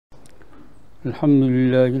الحمد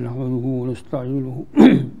لله نحمده ونستعينه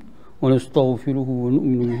ونستغفره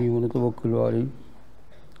ونؤمن به ونتوكل عليه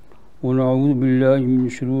ونعوذ بالله من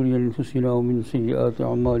شرور أنفسنا ومن سيئات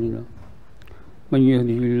أعمالنا من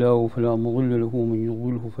يهده الله فلا مضل له ومن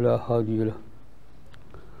يضلل فلا هادي له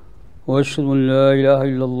وأشهد أن لا إله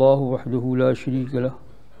إلا الله وحده لا شريك له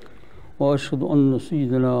وأشهد أن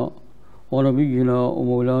سيدنا ونبينا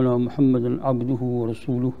ومولانا محمدا عبده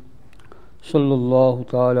ورسوله صلی اللہ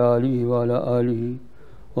تعالی علیہ وعلی آلہ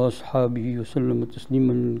واصحابہ وسلم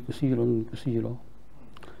تسلیما کثیرا کثیرا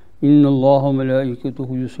ان اللہ ملائکتہ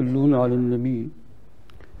یصلون علی النبی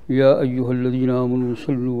یا ایہا الذین آمنوا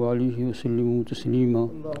صلوا علیہ وسلموا تسلیما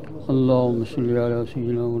اللہم صلی علی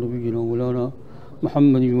سیدنا ونبینا مولانا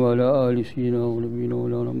محمد وعلی آل سیدنا ونبینا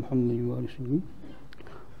مولانا محمد وعلی سیدنا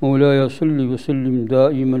مولاي صل وسلم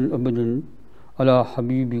دائما ابدا على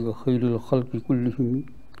حبیبک خیر الخلق کلہم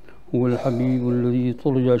هو الحبیب الذي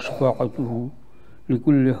ترجى شفاعته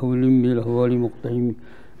لكل حول من الاحوال مقتحم۔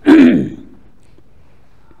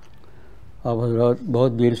 آپ حضرات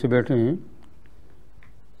بہت دیر سے بیٹھے ہیں،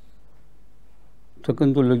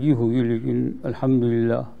 تھکن تو لگی ہوگی، لیکن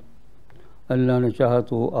الحمدللہ اللہ نے چاہا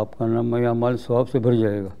تو آپ کا نامہ اعمال ثواب سے بھر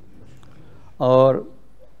جائے گا، اور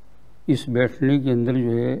اس بیٹھنے کے اندر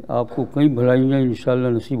جو ہے آپ کو کئی بھلائیاں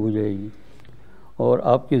انشاءاللہ نصیب ہو جائے گی، اور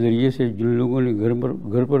آپ کے ذریعے سے جن لوگوں نے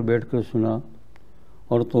گھر پر بیٹھ کر سنا،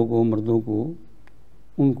 عورتوں کو مردوں کو،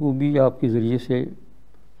 ان کو بھی آپ کے ذریعے سے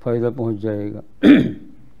فائدہ پہنچ جائے گا۔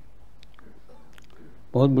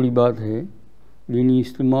 بہت بڑی بات ہے دینی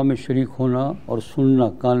اجتماع میں شریک ہونا اور سننا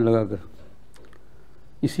کان لگا کر،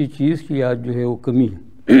 اسی چیز کی آج جو ہے وہ کمی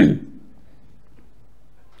ہے۔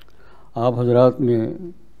 آپ حضرات میں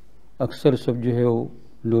اکثر سب جو ہے وہ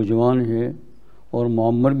نوجوان ہیں اور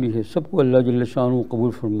معمر بھی ہے، سب کو اللہ جل شانہ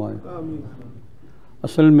قبول فرمائے۔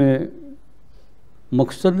 اصل میں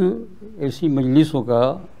مقصد ایسی مجلسوں کا،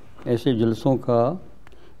 ایسے جلسوں کا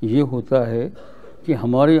یہ ہوتا ہے کہ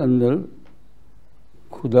ہمارے اندر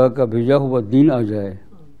خدا کا بھیجا ہوا دین آ جائے،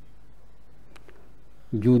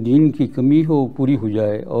 جو دین کی کمی ہو وہ پوری ہو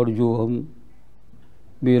جائے، اور جو ہم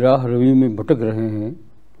بے راہ روی میں بھٹک رہے ہیں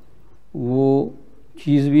وہ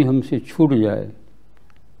چیز بھی ہم سے چھوٹ جائے،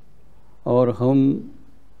 اور ہم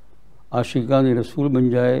عاشقان رسول بن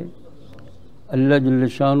جائے، اللہ جل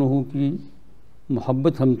شانہ کی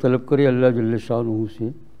محبت ہم طلب کرے اللہ جل شانہ سے،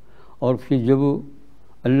 اور پھر جب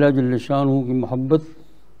اللہ جل شانہ کی محبت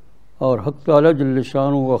اور حق تعالی جل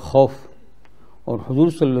شانہ کا خوف اور حضور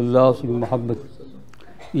صلی اللہ علیہ وسلم کی محبت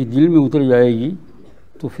یہ دل میں اتر جائے گی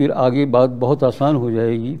تو پھر آگے بات بہت آسان ہو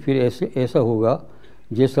جائے گی۔ پھر ایسا ہوگا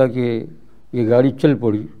جیسا کہ یہ گاڑی چل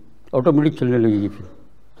پڑی، آٹومیٹک چلنے لگے گی۔ پھر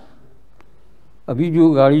ابھی جو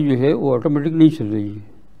گاڑی جو ہے وہ آٹومیٹک نہیں چل رہی ہے،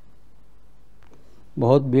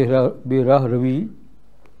 بہت بے راہ روی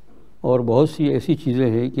اور بہت سی ایسی چیزیں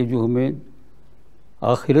ہیں کہ جو ہمیں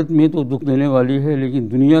آخرت میں تو دکھ دینے والی ہے،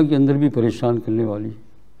 لیکن دنیا کے اندر بھی پریشان کرنے والی ہے۔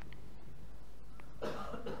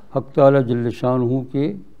 حق تعالی جل شانہ کے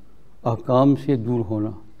احکام سے دور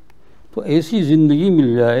ہونا، تو ایسی زندگی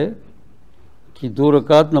مل جائے کہ 2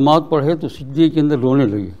 رکعت نماز پڑھے تو سجدے کے اندر رونے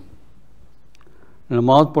لگے،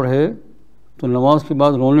 نماز پڑھے تو نماز کے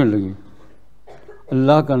بعد رونے لگے،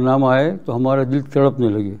 اللہ کا نام آئے تو ہمارا دل تڑپنے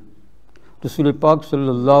لگے، رسول پاک صلی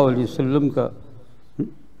اللہ علیہ وسلم کا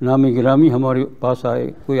نام گرامی ہمارے پاس آئے،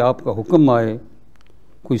 کوئی آپ کا حکم آئے،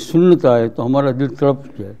 کوئی سنت آئے تو ہمارا دل تڑپ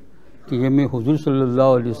جائے کہ یہ میں حضور صلی اللہ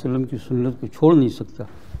علیہ وسلم کی سنت کو چھوڑ نہیں سکتا،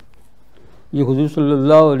 یہ حضور صلی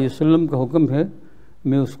اللہ علیہ وسلم کا حکم ہے،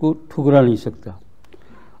 میں اس کو ٹھکرا نہیں سکتا۔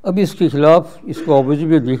 اب اس کے خلاف اس کو اپوزٹ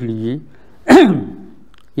میں دیکھ لیجئے،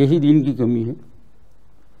 یہی دین کی کمی ہے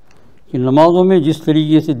کہ نمازوں میں جس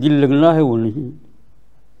طریقے سے دل لگنا ہے وہ نہیں،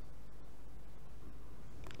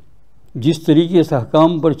 جس طریقے سے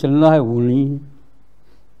احکام پر چلنا ہے وہ نہیں ہے،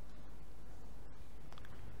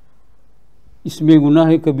 اس میں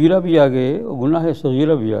گناہ کبیرہ بھی آ گئے اور گناہ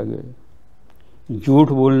صغیرہ بھی آ گئے،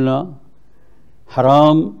 جھوٹ بولنا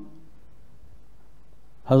حرام،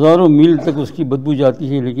 ہزاروں میل تک اس کی بدبو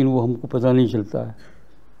جاتی ہے لیکن وہ ہم کو پتہ نہیں چلتا ہے،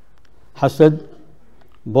 حسد،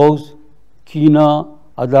 بغض، کینہ،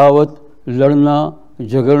 عداوت، لڑنا،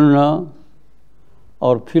 جھگڑنا،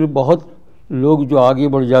 اور پھر بہت لوگ جو آگے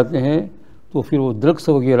بڑھ جاتے ہیں تو پھر وہ ڈرگس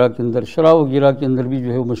وغیرہ کے اندر، شراب وغیرہ کے اندر بھی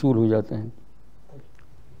جو ہے وہ مشہور ہو جاتے ہیں۔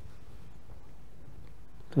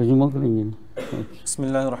 ترجمہ کریں گے۔ بسم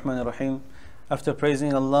اللہ الرحمن الرحیم۔ After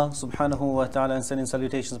praising Allah subhanahu wa ta'ala and sending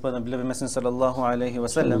salutations upon the beloved Messenger sallallahu alayhi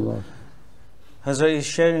wa sallam, Hadrat is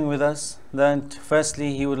sharing with us that firstly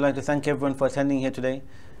he would like to thank everyone for attending here today.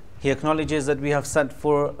 He acknowledges that we have sat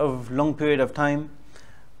for a long period of time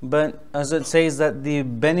But Hazrat says that the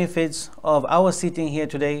benefits of our sitting here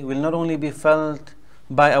today will not only be felt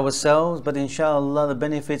by ourselves, but inshallah the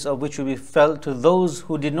benefits of which will be felt to those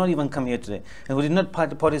who did not even come here today and who did not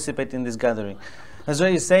participate in this gathering.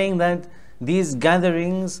 Hazrat is saying that these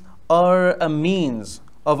gatherings are a means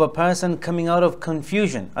of a person coming out of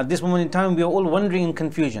confusion. At this moment in time, we are all wandering in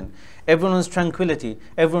confusion. Everyone wants tranquility,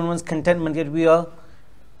 everyone wants contentment, yet we are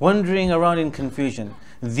wandering around in confusion.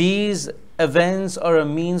 These events are a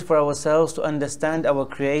means for ourselves to understand our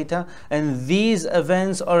Creator, and these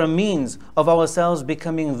events are a means of ourselves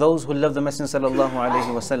becoming those who love the Messenger sallallahu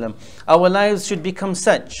alaihi wasallam. Our lives should become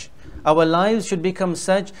such. Our lives should become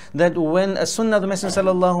such that when a sunnah of the Messenger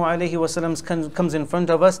sallallahu alaihi wasallam comes in front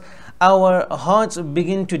of us, our hearts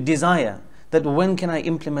begin to desire that when can I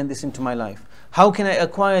implement this into my life? How can I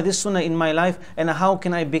acquire this sunnah in my life, and how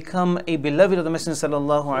can I become a beloved of the Messenger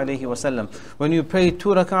sallallahu alaihi wasallam? When you pray 2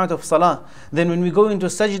 rak'at of salah, then when we go into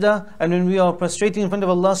sajda and when we are prostrating in front of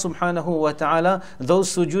Allah subhanahu wa ta'ala,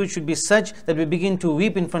 those sujood should be such that we begin to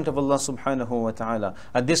weep in front of Allah subhanahu wa ta'ala.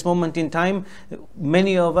 At this moment in time,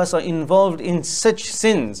 many of us are involved in such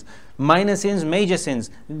sins, minor sins, major sins,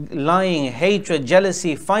 lying, hatred,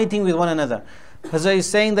 jealousy, fighting with one another. Hazrat is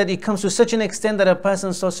saying that it comes to such an extent that a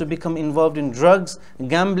person starts to become involved in drugs,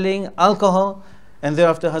 gambling, alcohol, and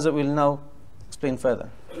thereafter Hazrat will now explain further.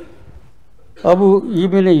 अब ये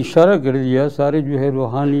मैंने इशारा कर दिया, सारे जो है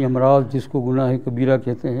रूहानी अमराज जिसको गुनाह कबीरा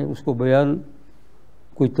कहते हैं उसको बयान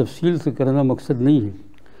कोई तफसील से करना मकसद नहीं है,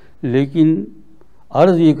 लेकिन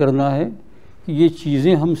अर्ज़ ये करना है कि ये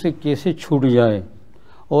चीज़ें हमसे कैसे छूट जाएं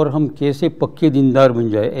और हम कैसे पक्के दीनदार बन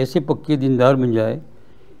जाए, ऐसे पक्के दीनदार बन जाए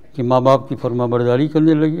कि माँ बाप की फरमाबरदारी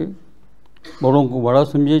करने लगे, बड़ों को बड़ा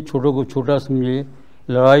समझे, छोटों को छोटा समझे,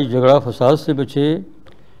 लड़ाई झगड़ा फसाद से बचे,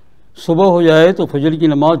 सुबह हो जाए तो फजर की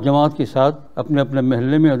नमाज जमात के साथ अपने अपने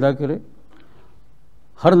महल्ले में अदा करे,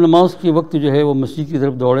 हर नमाज के वक्त जो है वो मस्जिद की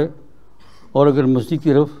तरफ दौड़े, और अगर मस्जिद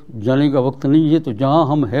की तरफ जाने का वक्त नहीं है तो जहाँ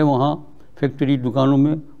हम हैं वहाँ फैक्ट्री दुकानों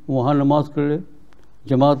में वहाँ नमाज कर ले,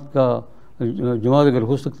 जमात अगर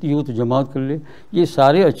हो सकती हो तो जमात कर ले। ये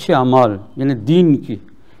सारे अच्छे अमाल यानी दीन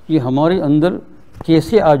के ये हमारे अंदर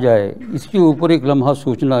कैसे आ जाए, इसके ऊपर एक लम्हा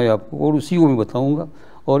सोचना है आपको, और उसी को मैं बताऊंगा,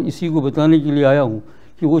 और इसी को बताने के लिए आया हूँ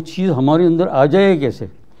कि वो चीज़ हमारे अंदर आ जाए कैसे।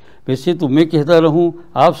 वैसे तो मैं कहता रहूँ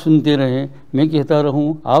आप सुनते रहें, मैं कहता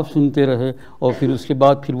रहूँ आप सुनते रहे, और फिर उसके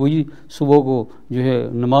बाद फिर वही सुबह को जो है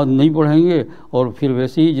नमाज नहीं पढ़ेंगे, और फिर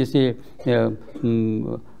वैसे ही जैसे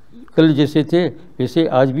कल जैसे थे वैसे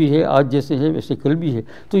आज भी है, आज जैसे है वैसे कल भी है।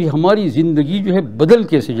 तो ये हमारी ज़िंदगी जो है बदल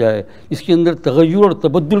कैसे जाए, इसके अंदर तगय्युर और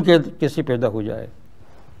तबद्दुल कैसे पैदा हो जाए।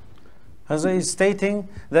 Hazrat is stating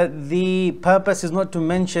that the purpose is not to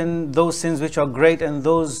mention those sins which are great and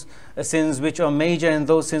those sins which are major and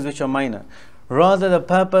those sins which are minor. Rather, the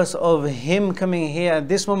purpose of him coming here at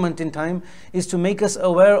this moment in time is to make us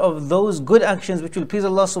aware of those good actions which will please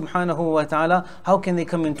Allah subhanahu wa ta'ala. How can they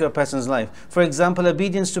come into a person's life? For example,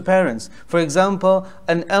 obedience to parents. For example,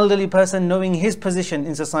 an elderly person knowing his position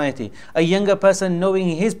in society. A younger person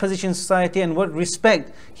knowing his position in society and what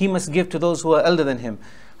respect he must give to those who are elder than him.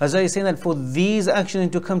 Hazrat is saying that for these actions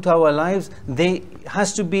to come to our lives, there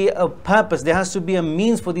has to be a purpose, there has to be a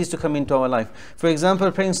means for these to come into our life. For example,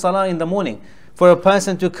 praying salah in the morning. For a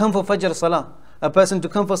person to come for Fajr Salah, a person to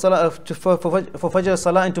come for Salah, for Fajr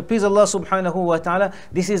Salah and to please Allah subhanahu wa ta'ala,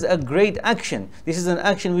 this is a great action. This is an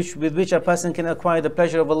action with which a person can acquire the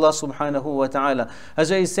pleasure of Allah subhanahu wa ta'ala.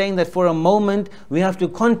 Hazrat is saying that for a moment we have to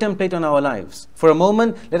contemplate on our lives. For a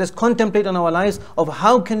moment, let us contemplate on our lives of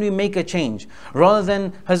how can we make a change. Rather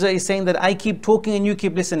than Hazrat is saying that I keep talking and you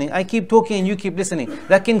keep listening, I keep talking and you keep listening.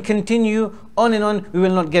 That can continue on and on, we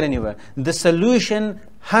will not get anywhere. The solution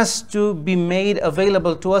has to be made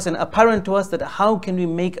available to us and apparent to us that how can we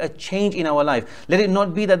make a change in our life. Let it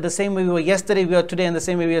not be that the same way we were yesterday we are today, and the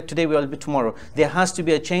same way we are today we will be tomorrow. There has to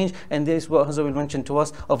be a change, and this is what Hazrat will mention to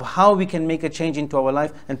us of how we can make a change into our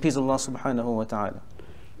life and please Allah subhanahu wa ta'ala.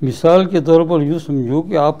 मिसाल के तौर पर यूँ समझो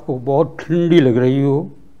कि आपको बहुत ठंडी लग रही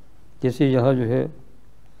हो, जैसे यहाँ जो है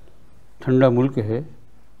ठंडा मुल्क है,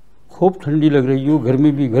 खूब ठंडी लग रही हो, घर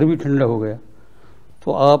भी ठंडा हो गया,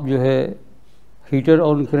 तो आप जो है हीटर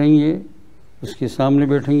ऑन करेंगे, उसके सामने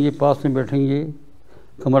बैठेंगे, पास में बैठेंगे,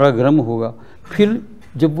 कमरा गर्म होगा। फिर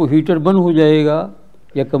जब वो हीटर बंद हो जाएगा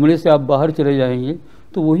या कमरे से आप बाहर चले जाएंगे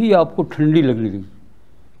तो वही आपको ठंडी लगने लगी।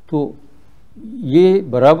 तो ये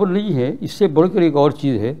बराबर नहीं है। इससे बढ़कर एक और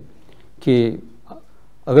चीज़ है कि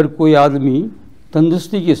अगर कोई आदमी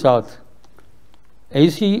तंदुरुस्ती के साथ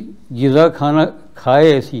ऐसी ग़िज़ा खाना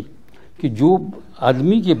खाए ऐसी कि जो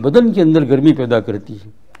आदमी के बदन के अंदर गर्मी पैदा करती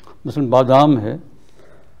है, मसलन बादाम है,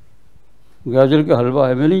 گاجر کا حلوہ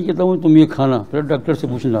ہے، میں نہیں کہتا ہوں تم یہ کھانا، پھر ڈاکٹر سے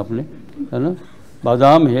پوچھنا آپ نے، ہے نا،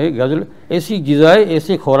 بادام ہے، گاجر، ایسی غذائیں،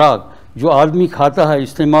 ایسے خوراک جو آدمی کھاتا ہے،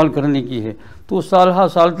 استعمال کرنے کی ہے، تو سال ہا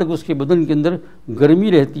سال تک اس کے بدن کے اندر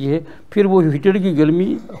گرمی رہتی ہے، پھر وہ ہیٹر کی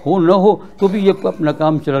گرمی ہو نہ ہو تو بھی یہ اپنا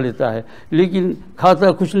کام چلا لیتا ہے، لیکن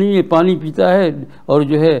کھاتا کچھ نہیں ہے، پانی پیتا ہے اور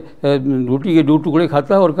جو ہے روٹی کے 2 ٹکڑے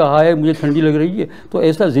کھاتا ہے اور کہا ہے مجھے ٹھنڈی لگ رہی ہے، تو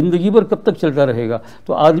ایسا زندگی بھر کب تک چلتا رہے گا؟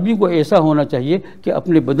 تو آدمی کو ایسا ہونا چاہیے کہ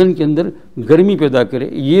اپنے بدن کے اندر گرمی پیدا کرے۔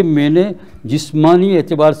 یہ میں نے جسمانی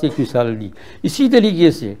اعتبار سے ایک مثال دی۔ اسی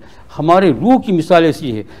طریقے سے ہمارے روح کی مثال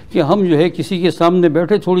ایسی ہے کہ ہم جو ہے کسی کے سامنے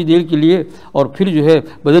بیٹھے تھوڑی دیر کے لیے اور پھر جو ہے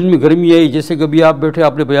بدن میں گرمی آئی، جیسے کبھی آپ بیٹھے،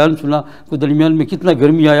 آپ نے بیان سنا تو درمیان میں کتنا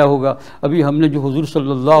گرمی آیا ہوگا۔ ابھی ہم نے جو حضور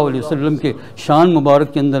صلی اللہ علیہ وسلم کے شان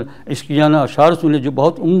مبارک کے اندر عشقیانہ اشعار سنے جو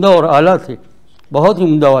بہت عمدہ اور اعلیٰ تھے، بہت ہی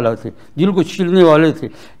عمدہ والا تھے، دل کو چھیلنے والے تھے،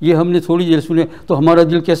 یہ ہم نے تھوڑی دیر سنے تو ہمارا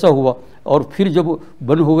دل کیسا ہوا، اور پھر جب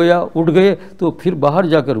بند ہو گیا، اٹھ گئے، تو پھر باہر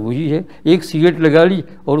جا کر وہی ہے، ایک سگریٹ لگا لی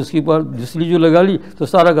اور اس کے بعد دوسری جو لگا لی تو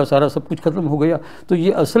سارا کا سارا سب کچھ ختم ہو گیا۔ تو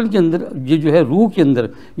یہ اصل کے اندر یہ جو ہے روح کے اندر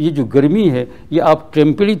یہ جو گرمی ہے یہ آپ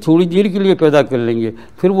ٹیمپریری تھوڑی دیر کے لیے پیدا کر لیں گے،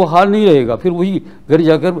 پھر وہ حال نہیں رہے گا، پھر وہی گھر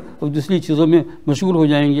جا کر دوسری چیزوں میں مشغول ہو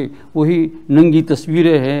جائیں گے، وہی ننگی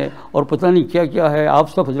تصویریں ہیں اور پتہ نہیں کیا کیا ہے،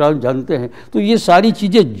 آپ سب حضرات جانتے ہیں۔ تو یہ ساری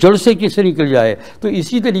چیزیں جڑ سے کیسے نکل جائے؟ تو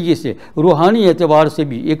اسی طریقے سے روحانی اعتبار سے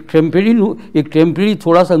بھی ایک ٹیمپریری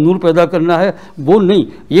تھوڑا سا نور پیدا کرنا ہے، وہ نہیں،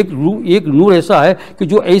 ایک نور ایسا ہے کہ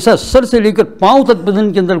جو ایسا سر سے لے کر پاؤں تک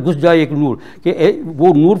بدن کے اندر گھس جائے، ایک نور کہ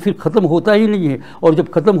وہ نور پھر ختم ہوتا ہی نہیں ہے، اور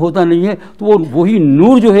جب ختم ہوتا نہیں ہے تو وہی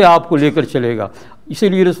نور جو ہے آپ کو لے کر چلے گا۔ اسی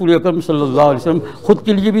لیے رسول اکرم صلی اللہ علیہ وسلم خود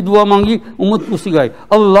کے لیے بھی دعا مانگی، امت کو سکھائی،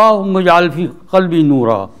 اللہم اجعل فی قلبی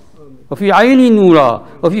نورا وفی عینی نورا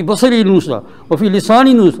وفی بصری نورا وفی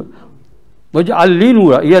لسانی نورا وجعل لی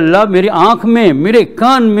نورا، یہ اللہ میرے آنکھ میں، میرے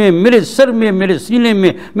کان میں، میرے سر میں، میرے سینے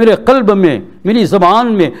میں، میرے قلب میں، میری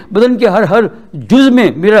زبان میں، بدن کے ہر جز میں،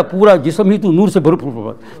 میرا پورا جسم ہی تو نور سے بھرپور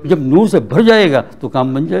ہوگا۔ جب نور سے بھر جائے گا تو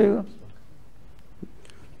کام بن جائے گا۔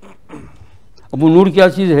 اب وہ نور کیا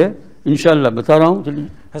چیز ہے انشاءاللہ بتا رہا ہوں، چلیے۔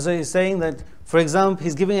 Hazrat is saying that, for example,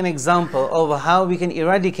 he's giving an example of how we can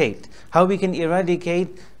eradicate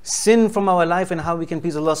sin from our life and how we can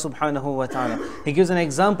please Allah subhanahu wa ta'ala. He gives an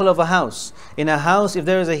example of a house. In a house, if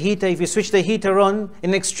there is a heater, if you switch the heater on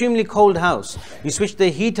in an extremely cold house, you switch the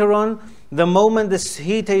heater on, the moment this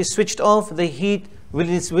heater is switched off, the heat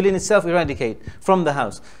will in itself eradicate from the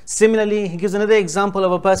house. Similarly, he gives another example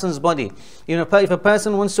of a person's body. If a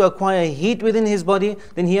person wants to acquire heat within his body,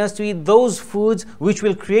 then he has to eat those foods which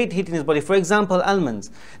will create heat in his body. For example, almonds.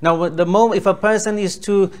 Now, if a person is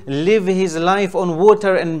to live his life on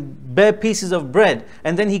water and bare pieces of bread,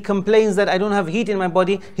 and then he complains that I don't have heat in my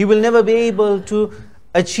body, he will never be able to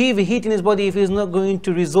achieve heat in his body if he is not going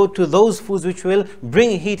to resort to those foods which will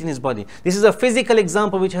bring heat in his body. This is a physical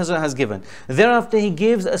example which Hazrat has given. Thereafter he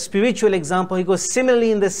gives a spiritual example. He goes,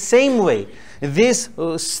 similarly in the same way, this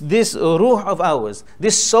ruh of ours,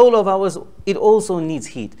 this soul of ours, it also needs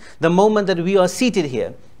heat. The moment that we are seated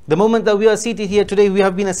here, today we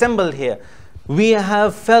have been assembled here, we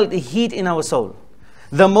have felt heat in our soul.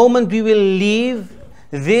 The moment we will leave,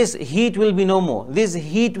 this heat will be no more. This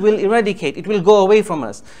heat will eradicate. It will go away from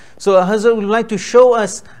us. So Hazrat would like to show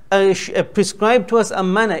us, prescribe to us a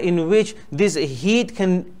manner in which this heat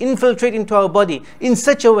can infiltrate into our body in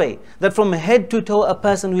such a way that from head to toe a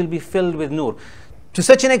person will be filled with nur. To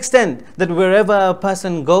such an extent that wherever a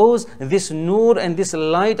person goes, this nur and this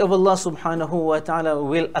light of Allah subhanahu wa ta'ala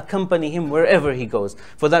will accompany him wherever he goes.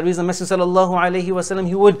 For that reason, Messenger sallallahu alayhi wa sallam,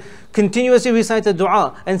 he would continuously recite the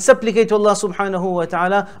dua and supplicate to Allah subhanahu wa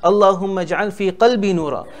ta'ala, Allahumma ja'al fi qalbi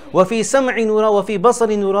nura, wa fi sam'i nura, wa fi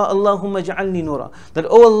basari nura, Allahumma ja'alni nura. That,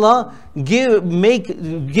 oh Allah, give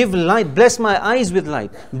light, bless my eyes with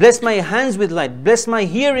light, bless my hands with light, bless my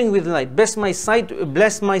hearing with light, bless my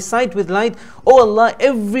sight with light. Oh Allah,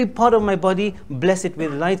 every part of my body, bless it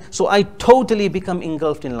with light, so I totally become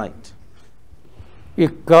engulfed in light.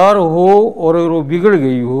 ایک کار ہو اور اگر وہ بگڑ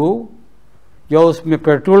گئی ہو یا اس میں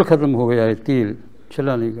petrol ختم ہو گیا ہے تیل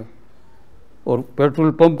چلانے کا اور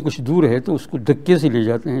پیٹرول پمپ کچھ دور ہے تو اس کو دھکے سے لے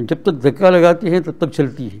جاتے ہیں، جب تک دھکا لگاتے ہیں تب تک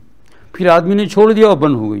چلتی ہے، پھر آدمی نے چھوڑ دیا اور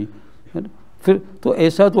بند ہو گئی، پھر تو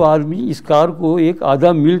ایسا تو آدمی اس کار کو ایک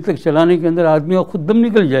آدھا میل تک چلانے کے اندر آدمی کا خود دم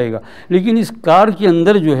نکل جائے گا، لیکن اس کار کے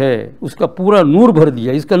اندر جو ہے اس کا پورا نور بھر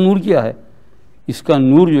دیا۔ اس کا نور کیا ہے؟ اس کا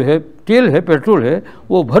نور جو ہے تیل ہے، پیٹرول ہے،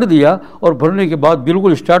 وہ بھر دیا اور بھرنے کے بعد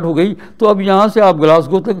بالکل اسٹارٹ ہو گئی، تو اب یہاں سے آپ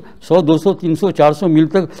گلاسگو تک 100 200 300 400 میل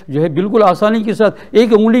تک جو ہے بالکل آسانی کے ساتھ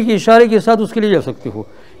ایک انگلی کے اشارے کے ساتھ اس کے لے جا سکتے ہو۔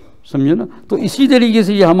 سمجھے نا. تو اسی طریقے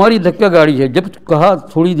سے یہ ہماری دھکا گاڑی ہے. جب کہا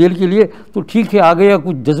تھوڑی دیر کے لیے تو ٹھیک ہے, آ گیا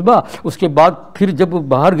کچھ جذبہ, اس کے بعد پھر جب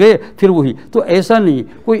باہر گئے پھر وہی. تو ایسا نہیں,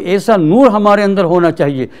 کوئی ایسا نور ہمارے اندر ہونا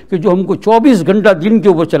چاہیے کہ جو ہم کو 24 گھنٹہ دن کے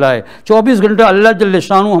اوپر چلائے, 24 گھنٹہ اللہ جل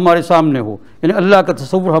شانہ ہمارے سامنے ہو, یعنی اللہ کا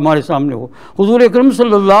تصور ہمارے سامنے ہو, حضور اکرم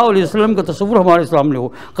صلی اللہ علیہ وسلم کا تصور ہمارے سامنے ہو,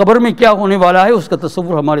 قبر میں کیا ہونے والا ہے اس کا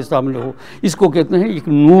تصور ہمارے سامنے ہو. اس کو کہتے ہیں ایک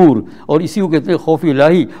نور, اور اسی کو کہتے ہیں خوف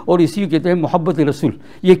الہی, اور اسی کو کہتے ہیں محبت رسول.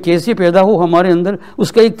 یہ کیسے پیدا ہو ہمارے اندر,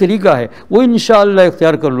 اس کا ایک طریقہ ہے, وہ انشاءاللہ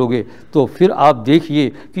اختیار کر لو گے تو پھر آپ دیکھیے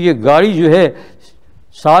کہ یہ گاڑی جو ہے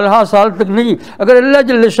سال ہا سال تک نہیں. اگر اللہ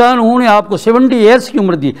جل شانہ نے آپ کو 70 ایئرس کی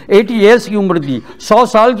عمر دی, 80 ایئرس کی عمر دی, 100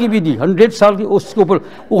 سال کی بھی دی, 100 سال کی, اس کے اوپر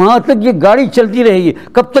وہاں تک یہ گاڑی چلتی رہے گی.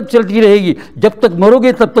 کب تک چلتی رہے گی؟ جب تک مرو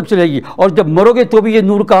گے تب تک چلے گی, اور جب مرو گے تو بھی یہ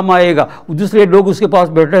نور کام آئے گا. دوسرے لوگ اس کے پاس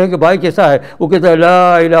بیٹھے ہیں کہ بھائی کیسا ہے, وہ کہتا ہے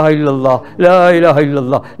لا الہ الا اللہ, لا الہ الا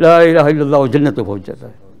اللہ, لا الہ الا اللہ, اور جنت پہ پہنچ جاتا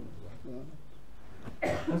ہے.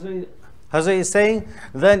 Hazrat is saying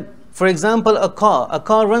that, for example, a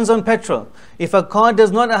car runs on petrol. If a car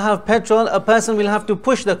does not have petrol, a person will have to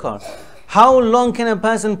push the car. How long can a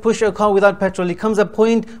person push a car without petrol? It comes a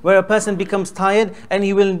point where a person becomes tired and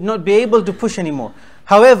he will not be able to push anymore.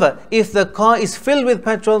 However, if the car is filled with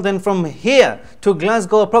petrol, then from here to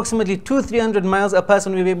Glasgow, approximately 200-300 miles, a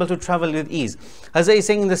person will be able to travel with ease. Hazrat is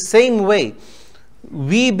saying in the same way,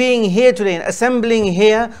 we being here today and assembling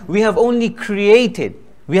here, we have only created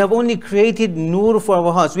nur for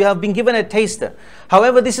our hearts. We have been given a taster.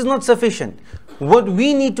 However, this is not sufficient. What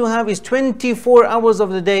we need to have is 24 hours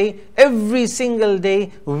of the day, every single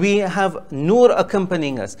day, we have nur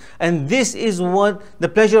accompanying us. And this is what the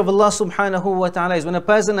pleasure of Allah subhanahu wa ta'ala is. When a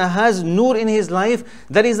person has nur in his life,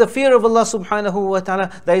 that is the fear of Allah subhanahu wa ta'ala,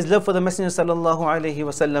 that is love for the Messenger sallallahu alayhi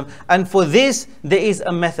wa sallam. And for this, there is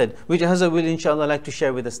a method, which Hazrat will inshallah like to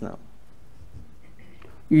share with us now.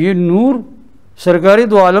 یہ نور سرکار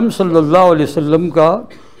دو عالم صلی اللہ علیہ وسلم کا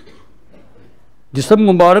جسم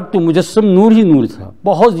مبارک تو مجسم نور ہی نور تھا,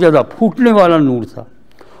 بہت زیادہ پھوٹنے والا نور تھا.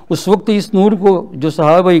 اس وقت اس نور کو جو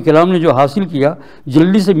صحابہ کرام نے جو حاصل کیا,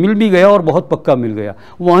 جلدی سے مل بھی گیا اور بہت پکا مل گیا.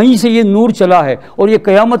 وہیں سے یہ نور چلا ہے اور یہ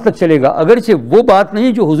قیامت تک چلے گا. اگرچہ وہ بات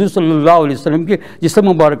نہیں جو حضور صلی اللہ علیہ وسلم کے جسم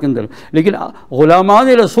مبارک کے اندر, لیکن غلامان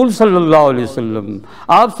رسول صلی اللہ علیہ وسلم,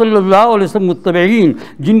 آپ صلی اللہ علیہ وسلم متبعین,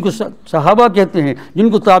 جن کو صحابہ کہتے ہیں, جن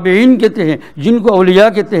کو تابعین کہتے ہیں, جن کو اولیاء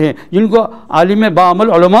کہتے ہیں, جن کو عالم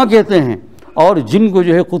بعمل علماء کہتے ہیں, اور جن کو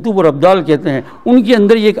جو ہے قطب اور ابدال کہتے ہیں, ان کے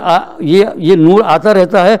اندر یہ نور آتا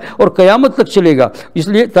رہتا ہے اور قیامت تک چلے گا. اس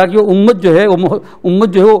لیے تاکہ امت جو ہے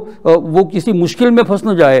وہ کسی مشکل میں پھنس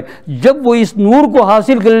نہ جائے. جب وہ اس نور کو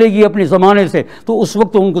حاصل کر لے گی اپنے زمانے سے, تو اس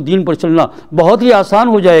وقت ان کو دین پر چلنا بہت ہی آسان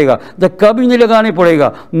ہو جائے گا, دھکا بھی نہیں لگانے پڑے گا,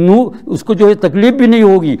 نور اس کو جو ہے تکلیف بھی نہیں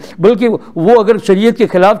ہوگی. بلکہ وہ اگر شریعت کے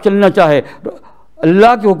خلاف چلنا چاہے,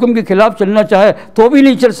 اللہ کے حکم کے خلاف چلنا چاہے, تو بھی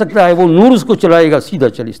نہیں چل سکتا ہے. وہ نور اس کو چلائے گا, سیدھا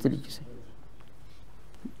چل اس طریقے سے.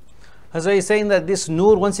 Hazrat is saying that this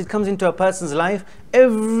nur, once it comes into a person's life,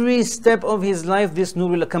 every step of his life, this nur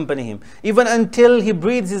will accompany him. Even until he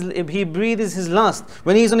breathes his last.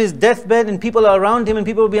 When he is on his deathbed and people are around him and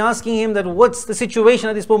people will be asking him that what's the situation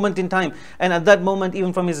at this moment in time. And at that moment,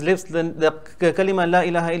 even from his lips, the kalimat la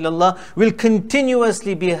ilaha illallah will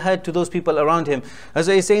continuously be heard to those people around him.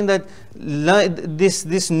 Hazrat is saying that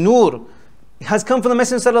this nur has come from the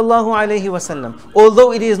Messenger sallallahu alayhi wasallam.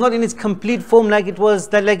 Although it is not in its complete form like it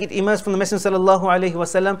emerged from the Messenger sallallahu alayhi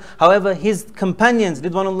wasallam. However, his companions,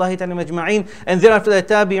 ridwanullahi ta'ala majma'in, and thereafter the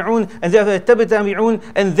tabi'un, and thereafter the tabi'un,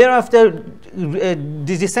 and thereafter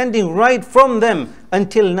descending right from them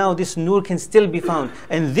until now, this nur can still be found.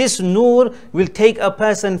 And this nur will take a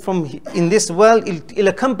person from in this world, it'll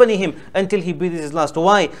accompany him until he breathes his last.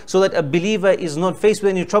 Why? So that a believer is not faced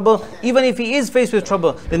with any trouble. Even if he is faced with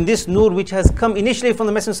trouble, then this nur which has come initially from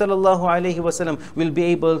the Messenger sallallahu alayhi wasallam will be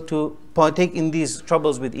able to partake in these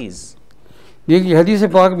troubles with ease. یہ حدیث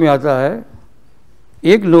پاک میں آتا ہے,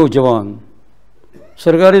 ایک نوجوان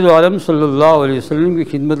سرکار دو عالم صلی اللہ علیہ وسلم کی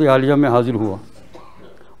خدمت عالیہ میں حاضر ہوا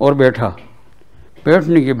اور بیٹھا.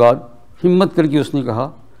 بیٹھنے کے بعد ہمت کر کے اس نے کہا,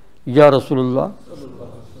 یا رسول اللہ,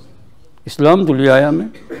 اسلام تو لے آیا میں,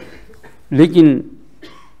 لیکن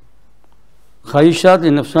خواہشات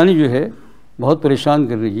نفسانی جو ہے بہت پریشان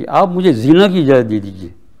کر رہی ہے, آپ مجھے زنا کی اجازت دے دیجیے.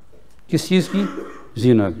 کس چیز کی؟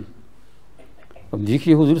 زنا کی. اب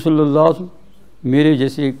دیکھیے حضور صلی اللہ علیہ وسلم, میرے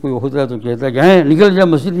جیسے کوئی ہوتا ہے تو کہتا ہے کہ نکل جا,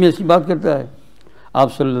 مسجد میں ایسی بات کرتا ہے.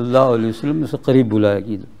 آپ صلی اللہ علیہ وسلم نے اسے قریب بلایا,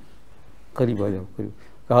 کہ قریب آ جاؤ, قریب.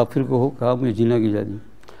 کہا پھر کہا مجھے زنا کی اجازت دی.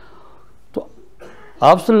 تو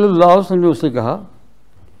آپ صلی اللہ علیہ وسلم نے اسے کہا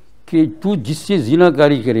کہ تو جس سے زنا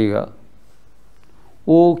کاری کرے گا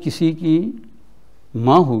وہ کسی کی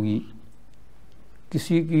ماں ہوگی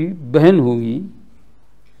کسی کی بہن ہوگی،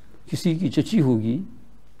 کسی کی چچی ہوگی،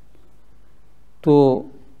 تو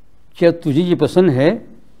کیا تجھے یہ پسند ہے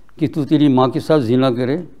کہ تو تیری ماں کے ساتھ زنا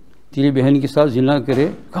کرے، تیری بہن کے ساتھ زنا کرے؟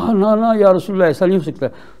 کہا نا یا رسول اللہ ایسا نہیں ہو سکتا.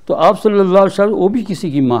 تو آپ صلی اللہ علیہ وسلم، وہ بھی کسی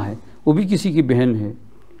کی ماں ہے، وہ بھی کسی کی بہن ہے،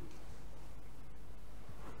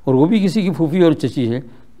 اور وہ بھی کسی کی پھوپھی اور چچی ہے،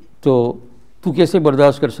 تو کیسے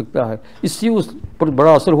برداشت کر سکتا ہے؟ اس سے اس پر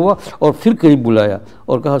بڑا اثر ہوا، اور پھر قریب بلایا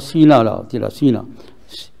اور کہا سینہ لا، تیرا سینہ.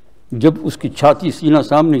 جب اس کی چھاتی سینہ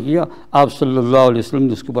سامنے کیا، آپ صلی اللہ علیہ وسلم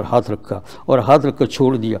نے اس کے اوپر ہاتھ رکھا اور ہاتھ رکھ کر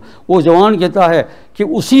چھوڑ دیا. وہ جوان کہتا ہے کہ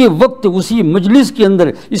اسی وقت اسی مجلس کے اندر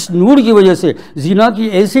اس نور کی وجہ سے زنا کی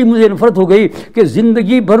ایسی مجھے نفرت ہو گئی کہ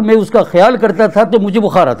زندگی بھر میں اس کا خیال کرتا تھا تو مجھے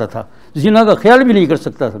بخار آتا تھا، زنا کا خیال بھی نہیں کر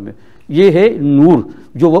سکتا تھا میں. یہ ہے نور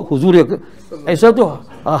جو حضور. ایسا تو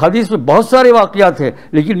حدیث میں بہت سارے واقعات ہیں،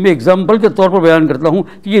 لیکن میں اگزامپل کے طور پر بیان کرتا ہوں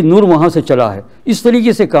کہ یہ نور وہاں سے چلا ہے. اس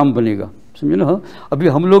طریقے سے کام بنے گا، سمجھے نا. ابھی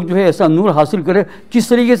ہم لوگ جو ہے ایسا نور حاصل کریں، کس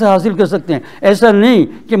طریقے سے حاصل کر سکتے ہیں؟ ایسا نہیں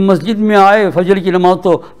کہ مسجد میں آئے، فجر کی نماز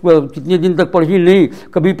تو کتنے دن تک پڑھی نہیں،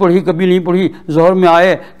 کبھی پڑھی کبھی نہیں پڑھی، ظہر میں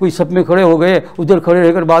آئے کوئی سب میں کھڑے ہو گئے، ادھر کھڑے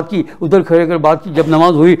رہ کر بات کی، ادھر کھڑے رہ کر بات کی، جب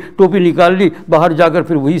نماز ہوئی ٹوپی نکال لی، باہر جا کر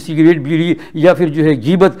پھر وہی سگریٹ بیڑی یا پھر جو ہے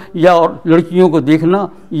غیبت یا اور لڑکیوں کو دیکھنا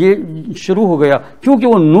یہ شروع ہو گیا، کیونکہ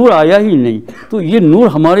وہ نور آیا ہی نہیں. تو یہ نور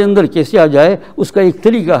ہمارے اندر کیسے آ جائے، اس کا ایک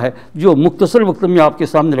طریقہ ہے جو مختصر وقت میں آپ کے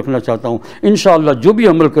سامنے رکھنا چاہتا ہوں. انشاءاللہ جو بھی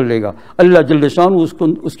عمل کر لے گا اللہ جل شانہ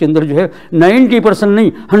اس کے اندر جو ہے 90% نہیں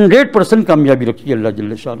 100% کامیابی رکھی ہے اللہ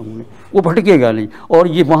جل شانہ نے. وہ بھٹکے گا نہیں، اور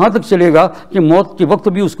یہ وہاں تک چلے گا کہ موت کے وقت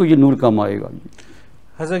بھی اس کو یہ نور کام آئے گا.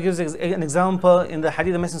 Hazrat gives an example in the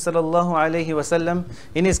hadith of Messenger sallallahu alayhi wa sallam.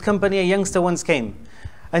 In his company a youngster once came,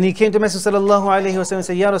 and he came to Messenger sallallahu alayhi wa sallam and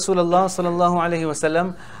said, Ya Rasulullah sallallahu alayhi wa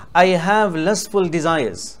sallam, I have lustful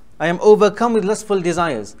desires, I am overcome with lustful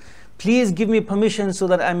desires. Please give me permission so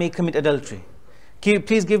that I may commit adultery.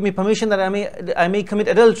 Please give me permission that I may commit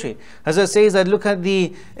adultery. Hazrat says that look at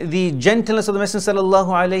the gentleness of the Messenger sallallahu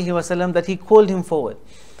alayhi wa sallam, that he called him forward.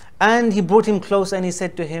 And he brought him close and he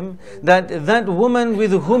said to him that woman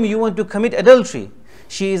with whom you want to commit adultery,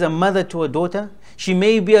 she is a mother to a daughter, she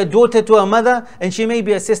may be a daughter to a mother, and she may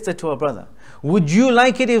be a sister to a brother. Would you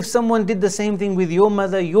like it if someone did the same thing with your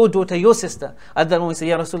mother, your daughter, your sister? At that moment he said,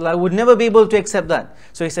 Ya Rasulullah, I would never be able to accept that.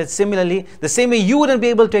 So he said, similarly, the same way you wouldn't be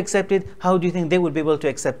able to accept it, how do you think they would be able to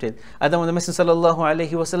accept it? At that moment the Messenger sallallahu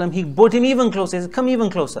alayhi wa sallam, he brought him even closer. He said, come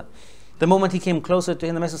even closer. The moment he came closer to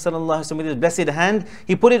him, the Messenger sallallahu alayhi wa sallam, with his blessed hand,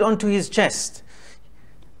 he put it onto his chest.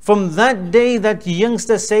 From that day, that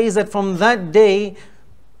youngster says that from that day,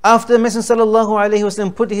 after the Messenger sallallahu alayhi wa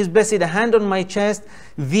sallam put his blessed hand on my chest,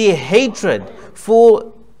 the hatred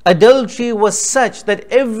for adultery was such that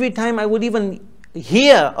every time I would even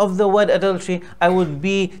hear of the word adultery, I would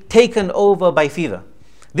be taken over by fever.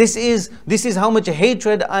 This is how much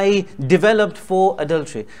hatred I developed for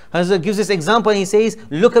adultery. Hazrat gives this example and he says,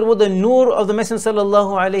 look at what the nur of the Messenger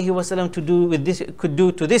sallallahu alayhi wa sallam could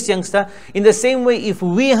do to this youngster. In the same way, if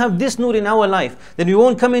we have this nur in our life, then we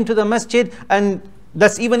won't come into the masjid, and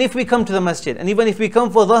that's even if we come to the masjid. And even if we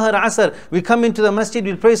come for Dhahar, Asr, we come into the masjid,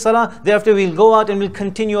 we'll pray Salah, thereafter we'll go out and we'll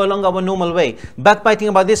continue along our normal way. Backbiting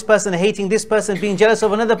about this person, hating this person, being jealous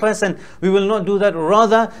of another person, we will not do that.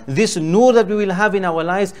 Rather, this nur that we will have in our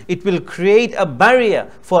lives, it will create a barrier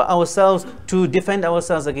for ourselves to defend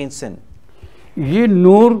ourselves against sin. یہ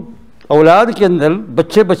نور اولاد کے اندر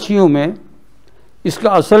بچے بچیوں میں اس کا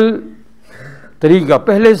اصل طریقہ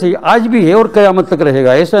پہلے سے آج بھی ہے اور قیامت تک رہے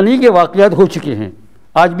گا. ایسا نہیں کہ واقعات ہو چکے ہیں،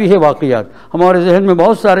 آج بھی ہے واقعات، ہمارے ذہن میں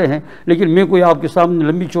بہت سارے ہیں، لیکن میں کوئی آپ کے سامنے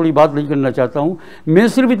لمبی چوڑی بات نہیں کرنا چاہتا ہوں. میں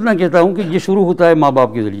صرف اتنا کہتا ہوں کہ یہ شروع ہوتا ہے ماں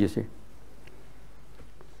باپ کے ذریعے سے.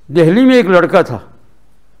 دہلی میں ایک لڑکا تھا،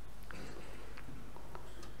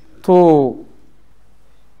 تو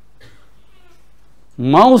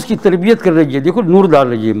ماں اس کی تربیت کر رہی ہے. دیکھو نور ڈال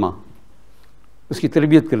رہی ہے ماں، اس کی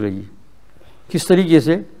تربیت کر رہی ہے. کس طریقے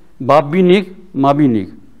سے؟ باپ بھی نیک، ماں بھی نیک.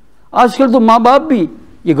 آج کل تو ماں باپ بھی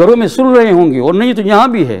یہ گھروں میں سن رہے ہوں گے، اور نہیں تو یہاں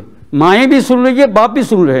بھی ہے، مائیں بھی سن رہی ہے، باپ بھی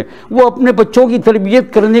سن رہے ہیں. وہ اپنے بچوں کی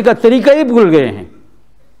تربیت کرنے کا طریقہ ہی بھول گئے ہیں،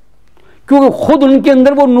 کیونکہ خود ان کے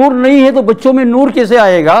اندر وہ نور نہیں ہے تو بچوں میں نور کیسے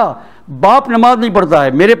آئے گا؟ باپ نماز نہیں پڑھتا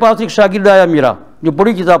ہے. میرے پاس ایک شاگرد آیا میرا جو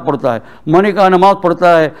بڑی کتاب پڑھتا ہے. میں نے کہا نماز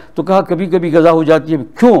پڑھتا ہے؟ تو کہا کبھی کبھی قضا ہو جاتی ہے.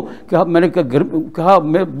 کیوں؟ کہ میں نے کہا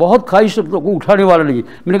میں بہت خواہش کو اٹھانے والا نہیں.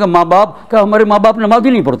 میں نے کہا ماں باپ؟ کہا ہمارے ماں باپ نماز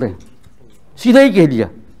ہی نہیں پڑھتے. سیدھا ہی کہہ دیا.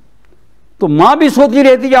 تو ماں بھی سوتی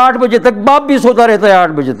رہتی ہے 8 بجے تک، باپ بھی سوتا رہتا ہے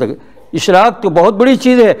 8 بجے تک. اشراق تو بہت بڑی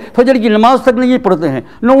چیز ہے، فجر کی نماز تک نہیں پڑھتے ہیں،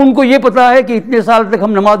 نہ ان کو یہ پتا ہے کہ اتنے سال تک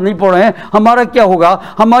ہم نماز نہیں پڑھ رہے ہیں، ہمارا کیا ہوگا،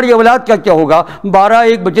 ہماری اولاد کا کیا ہوگا۔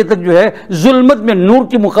 12-1 بجے تک جو ہے ظلمت میں نور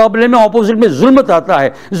کے مقابلے میں اپوزٹ میں ظلمت آتا ہے،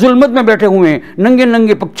 ظلمت میں بیٹھے ہوئے ہیں، ننگے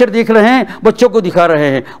ننگے پکچر دیکھ رہے ہیں، بچوں کو دکھا رہے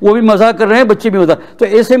ہیں، وہ بھی مزاق کر رہے ہیں، بچے بھی مزاق۔ تو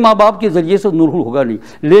ایسے ماں باپ کے ذریعے سے نور ہوگا نہیں،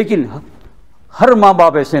 لیکن ہر ماں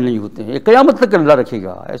باپ ایسے نہیں ہوتے ہیں، قیامت تک اللہ رکھے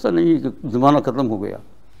گا، ایسا نہیں کہ زمانہ ختم ہو گیا۔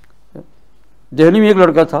 دہلی میں ایک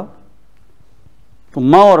لڑکا تھا، تو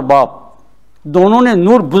ماں اور باپ دونوں نے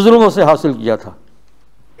نور بزرگوں سے حاصل کیا تھا،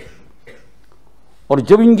 اور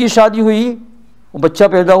جب ان کی شادی ہوئی، بچہ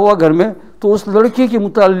پیدا ہوا گھر میں، تو اس لڑکے کے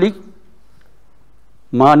متعلق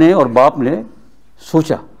ماں نے اور باپ نے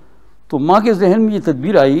سوچا، تو ماں کے ذہن میں یہ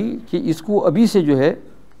تدبیر آئی کہ اس کو ابھی سے جو ہے،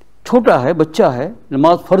 چھوٹا ہے، بچہ ہے،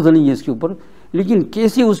 نماز فرض نہیں ہے اس کے اوپر، لیکن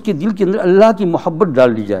کیسے اس کے دل کے اندر اللہ کی محبت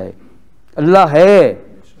ڈال دی جائے۔ اللہ ہے،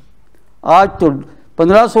 آج تو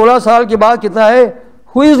 15-16 سال کے بعد کہتا ہے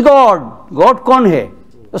ہو از گاڈ، گاڈ کون ہے،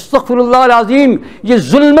 استغفر اللہ العظیم۔ یہ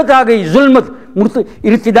ظلمت آ گئی، ظلمت،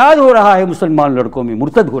 ارتداد ہو رہا ہے مسلمان لڑکوں میں،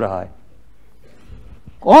 مرتد ہو رہا ہے۔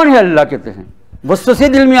 کون ہے اللہ کہتے ہیں، وسوسے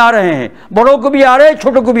دل میں آ رہے ہیں، بڑوں کو بھی آ رہے ہیں،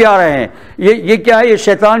 چھوٹوں کو بھی آ رہے ہیں۔ یہ کیا ہے، یہ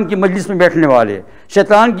شیطان کی مجلس میں بیٹھنے والے،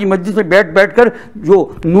 شیطان کی مجلس میں بیٹھ کر جو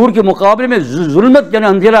نور کے مقابلے میں ظلمت یعنی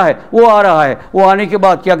اندھیرا ہے وہ آ رہا ہے۔ وہ آنے کے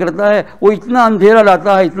بعد کیا کرتا ہے، وہ اتنا اندھیرا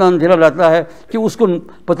لاتا ہے، اتنا اندھیرا لاتا ہے کہ اس کو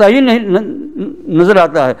پتہ ہی نہیں نظر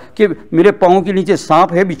آتا ہے کہ میرے پاؤں کے نیچے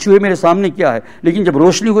سانپ ہے، بچھو ہے، میرے سامنے کیا ہے۔ لیکن جب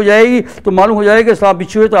روشنی ہو جائے گی تو معلوم ہو جائے گا کہ سانپ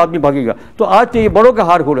بچھو ہے، تو آدمی بھاگے گا۔ تو آج تو یہ بڑوں کا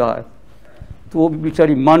حال ہو رہا ہے۔ تو وہ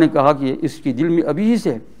بیچاری ماں نے کہا کہ اس کے دل میں ابھی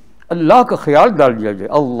سے اللہ کا خیال ڈال دیا جائے۔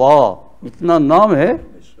 اللہ اتنا نام ہے،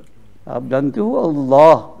 آپ جانتے ہو،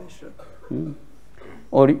 اللہ،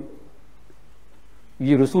 اور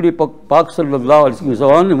یہ رسول پاک صلی اللہ علیہ وسلم کی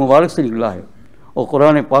زبان مبارک سے نکلا ہے، اور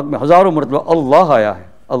قرآن پاک میں ہزاروں مرتبہ اللہ آیا ہے۔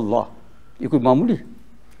 اللہ یہ کوئی معمولی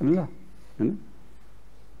اللہ ہے نا؟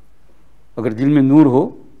 اگر دل میں نور ہو،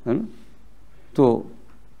 ہے نا، تو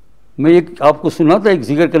میں ایک آپ کو سنا تھا ایک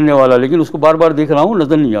ذکر کرنے والا، لیکن اس کو بار بار دیکھ رہا ہوں،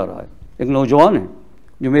 نظر نہیں آ رہا ہے۔ ایک نوجوان ہے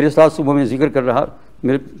جو میرے ساتھ صبح میں ذکر کر رہا،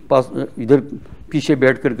 میرے پاس ادھر پیچھے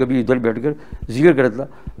بیٹھ کر، کبھی ادھر بیٹھ کر ذکر کرتا،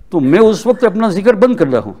 تو میں اس وقت اپنا ذکر بند کر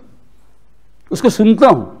رہا ہوں، اس کو سنتا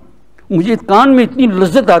ہوں، مجھے کان میں اتنی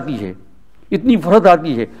لذت آتی ہے، اتنی فرحت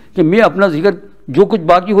آتی ہے کہ میں اپنا ذکر جو کچھ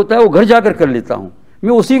باقی ہوتا ہے وہ گھر جا کر لیتا ہوں،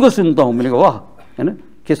 میں اسی کو سنتا ہوں۔ میں نے کہا واہ، ہے نا،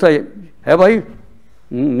 کیسا ہے بھائی؟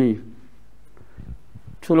 نہیں،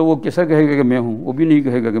 چلو وہ کیسا کہے گا کہ میں ہوں، وہ بھی نہیں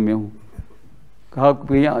کہے گا کہ میں ہوں۔ کہا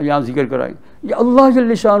کہ یہاں ذکر کرائیں، یہ اللہ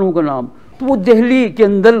جل شانہ کا نام۔ تو وہ دہلی کے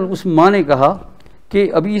اندر اس ماں نے کہا کہ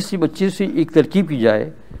ابھی اس بچے سے ایک ترکیب کی جائے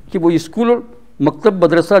کہ وہ اسکول مکتب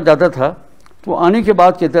مدرسہ جاتا تھا، تو آنے کے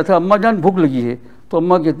بعد کہتا تھا اماں جان بھوک لگی ہے، تو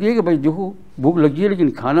اماں کہتی ہے کہ بھائی دیکھو بھوک لگی ہے لیکن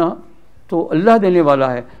کھانا تو اللہ دینے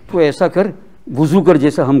والا ہے، تو ایسا کر وضو کر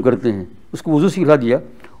جیسا ہم کرتے ہیں۔ اس کو وضو سکھا دیا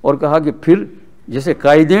اور کہا کہ پھر جیسے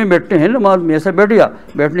قاعدے میں بیٹھتے ہیں نماز میں، ایسا بیٹھ گیا،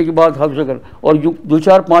 بیٹھنے کے بعد حفظ کر، اور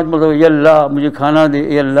 2-4-5 مرتبہ اے اللہ مجھے کھانا دے،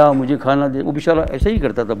 اے اللہ مجھے کھانا دے۔ وہ بیچارہ ایسا ہی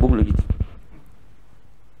کرتا تھا، بھوک لگی تھی۔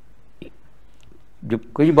 جب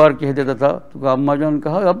کئی بار کہہ دیتا تھا تو کہا اماں جان،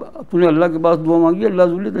 کہا اب تو نے اللہ کے پاس دعا مانگی، اللہ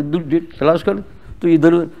ضرور تلاش کر، تو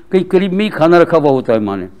ادھر کہیں قریب میں ہی کھانا رکھا ہوا ہوتا ہے،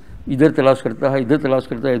 ماں نے ادھر تلاش کرتا ہے، ادھر تلاش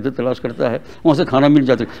کرتا ہے، ادھر تلاش کرتا ہے، وہاں سے کھانا مل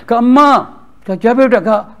جاتا ہے۔ کہا اماں، کہا کیا بیٹا؟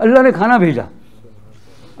 کہا اللہ نے کھانا بھیجا،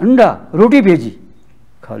 انڈا روٹی بھیجی،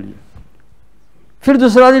 کھا لیا۔ پھر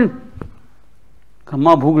دوسرا دن کہا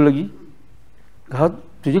ماں بھوک لگی، کہا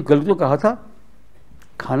تجھے کل تو کہا تھا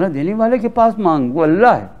کھانا دینے والے کے پاس مانگ، وہ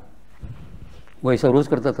اللہ ہے۔ وہ ایسا روز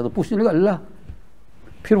کرتا تھا، تو پوچھنے لگا اللہ،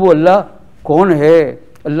 پھر وہ اللہ کون ہے،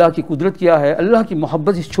 اللہ کی قدرت کیا ہے، اللہ کی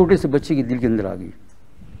محبت اس چھوٹے سے بچے کے دل کے اندر آ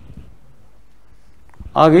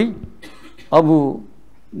گئی۔ اب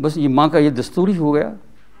بس یہ ماں کا یہ دستور ہی ہو گیا۔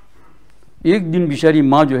 ایک دن بیچاری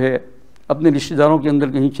ماں جو ہے اپنے رشتہ داروں کے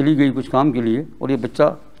اندر کہیں چلی گئی کچھ کام کے لیے، اور یہ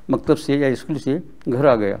بچہ مکتب سے یا اسکول سے گھر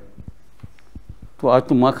آ گیا، تو آج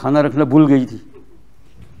تو ماں کھانا رکھنا بھول گئی تھی۔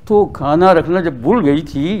 تو کھانا رکھنا جب بھول گئی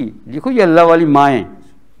تھی، دیکھو یہ اللہ والی مائیں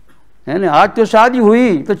ہے نا، آج تو شادی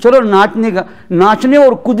ہوئی تو چلو ناچنے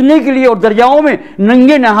اور کودنے کے لیے اور دریاؤں میں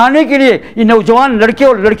ننگے نہانے کے لیے یہ نوجوان لڑکے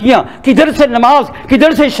اور لڑکیاں، کدھر سے نماز،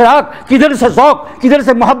 کدھر سے اشراق، کدھر سے ذوق، کدھر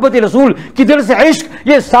سے محبت رسول، کدھر سے عشق،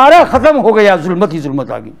 یہ سارا ختم ہو گیا، ظلمت ہی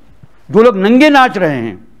ظلمت آ گئی۔ دو لوگ ننگے ناچ رہے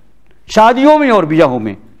ہیں شادیوں میں اور بیاہوں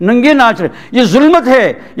میں، ننگے ناچ رہے، یہ ظلمت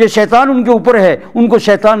ہے، یہ شیطان ان کے اوپر ہے، ان کو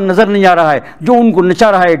شیطان نظر نہیں آ رہا ہے، جو ان کو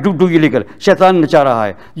نچا رہا ہے ڈگڈگی لے کر، شیطان نچا رہا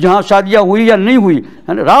ہے، جہاں شادیاں ہوئی یا نہیں ہوئی،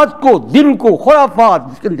 رات کو دن کو خرافات،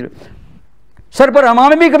 اس کے اندر سر پر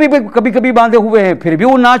امامے بھی کبھی کبھی باندھے ہوئے ہیں، پھر بھی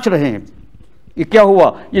وہ ناچ رہے ہیں۔ یہ کیا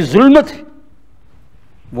ہوا؟ یہ ظلمت ہے۔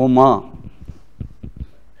 وہ ماں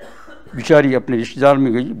بیچاری اپنے رشتہ دار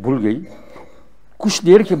میں گئی، بھول گئی. کچھ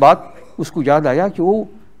دیر کے بعد اس کو یاد آیا کہ وہ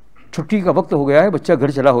چھٹی کا وقت ہو گیا ہے، بچہ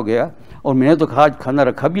گھر چلا ہو گیا، اور میں نے تو کہا آج کھانا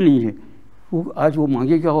رکھا بھی نہیں ہے. آج وہ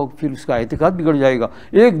مانگے کیا ہو، پھر اس کا اعتقاد بگڑ جائے گا.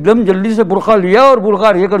 ایک دم جلدی سے برقع لیا اور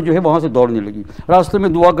برقع لے کر جو ہے وہاں سے دوڑنے لگی. راستے میں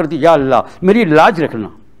دعا کرتی، یا اللہ میری لاج رکھنا،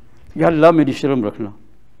 یا اللہ میری شرم رکھنا.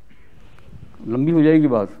 لمبی ہو جائے گی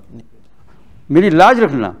بات. میری لاج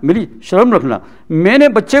رکھنا، میری شرم رکھنا. میں نے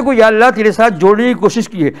بچے کو یا اللہ تیرے ساتھ جوڑنے کی کوشش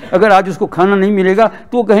کی ہے، اگر آج اس کو کھانا نہیں ملے گا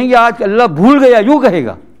تو وہ کہیں گے آج اللہ بھول گیا، یوں کہے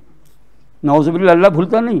گا. نعوذ باللہ، اللہ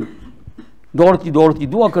بھولتا نہیں. دوڑتی دوڑتی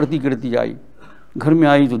دعا کرتی کرتی آئی. گھر میں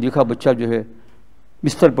آئی تو دیکھا بچہ جو ہے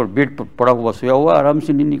بستر پر بیڈ پر پڑا ہوا سویا ہوا، آرام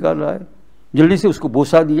سے نیند نکال رہا ہے. جلدی سے اس کو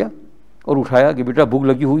بوسا دیا اور اٹھایا کہ بیٹا بھوک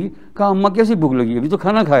لگی ہوگی. کہا اماں کیسی بھوک لگی، ابھی تو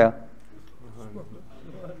کھانا کھایا،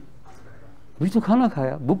 ابھی تو کھانا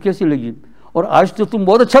کھایا، بھوک کیسی لگی. اور آج تو تم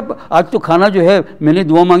بہت اچھا، آج تو کھانا جو ہے میں نے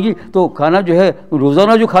دعا مانگی تو کھانا جو ہے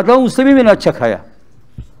روزانہ جو کھاتا ہوں اس سے بھی میں نے اچھا کھایا.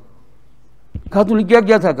 کہا تو نے کیا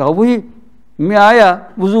کیا تھا؟ کہا وہی میں آیا،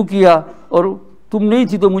 وضو کیا، اور تم نہیں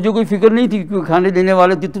تھی تو مجھے کوئی فکر نہیں تھی کیونکہ کھانے دینے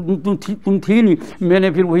والے تم تھی نہیں. میں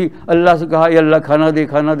نے پھر وہی اللہ سے کہا، یا اللہ کھانا دے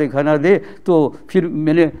کھانا دے کھانا دے. تو پھر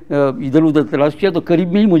میں نے ادھر ادھر تلاش کیا تو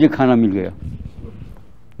قریب میں ہی مجھے کھانا مل گیا.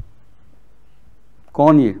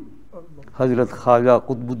 کون یہ؟ حضرت خواجہ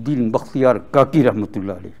قطب الدین بختیار کاکی رحمۃ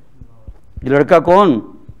اللہ علیہ. یہ لڑکا کون؟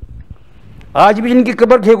 آج بھی ان کی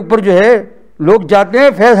قبر کے اوپر جو ہے لوگ جاتے ہیں،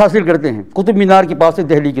 فیض حاصل کرتے ہیں. قطب مینار کے پاس ہے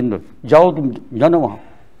دہلی کے اندر، جاؤ تم جانا وہاں.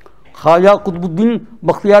 خواجہ قطب الدین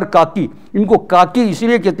بختیار کاکی. ان کو کاکی اس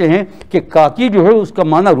لیے کہتے ہیں کہ کاکی جو ہے اس کا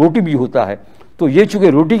معنی روٹی بھی ہوتا ہے. تو یہ چونکہ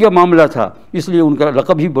روٹی کا معاملہ تھا اس لیے ان کا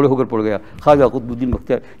لقب ہی بڑے ہو کر پڑ گیا، خواجہ قطب الدین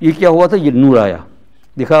بختیار. یہ کیا ہوا تھا؟ یہ نور آیا.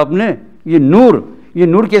 دیکھا آپ نے یہ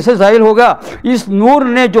نور کیسے ظاہر ہوگا؟ اس نور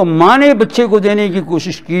نے جو ماں نے بچے کو دینے کی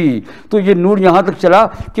کوشش کی تو یہ نور یہاں تک چلا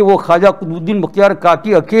کہ وہ خواجہ قطب الدین بختیار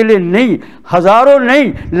کاکی اکیلے نہیں، ہزاروں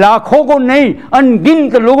نہیں، لاکھوں کو نہیں، ان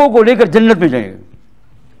گنت لوگوں کو لے کر جنت میں جائیں گے.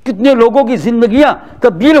 کتنے لوگوں کی زندگیاں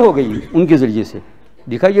تبدیل ہو گئی ان کے ذریعے سے.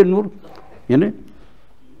 دیکھا یہ نور، یعنی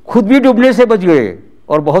خود بھی ڈوبنے سے بچ گئے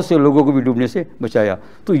اور بہت سے لوگوں کو بھی ڈوبنے سے بچایا.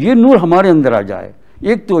 تو یہ نور ہمارے اندر آ جائے.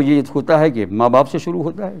 ایک تو یہ ہوتا ہے کہ ماں باپ سے شروع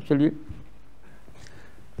ہوتا ہے. چلیے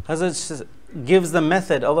Hazrat gives the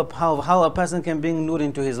method of how a person can bring nur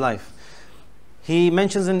into his life. He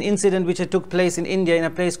mentions an incident which took place in India in a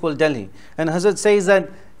place called Delhi. And Hazrat says that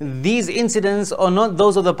these incidents are not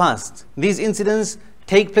those of the past. These incidents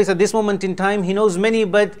take place at this moment in time. He knows many,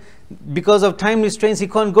 but because of time restraints, he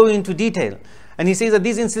can't go into detail. And he says that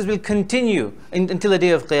these incidents will continue until the day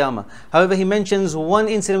of Qiyamah. However, he mentions one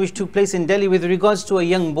incident which took place in Delhi with regards to a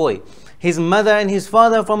young boy. His mother and his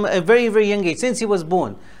father from a very, very young age, since he was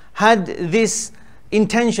born, had this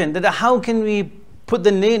intention that how can we put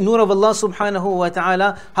the nur of Allah subhanahu wa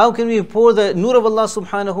ta'ala, how can we pour the nur of Allah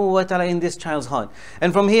subhanahu wa ta'ala in this child's heart.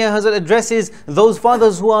 And from here Hazrat addresses those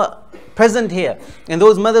fathers who are present here and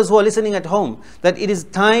those mothers who are listening at home, that it is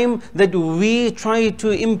time that we try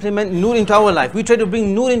to implement nur into our life. We try to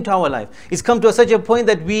bring nur into our life. It's come to such a point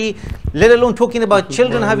that we, let alone talking about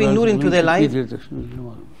children having nur into their life,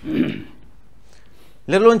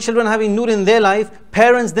 let alone children having nur in their life,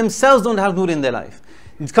 parents themselves don't have nur in their life.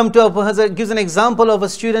 It's come to Hazrat gives an example of a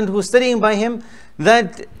student who's studying by him,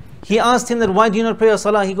 that he asked him that why do you not pray your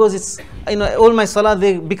salah? He goes, it's, all my salah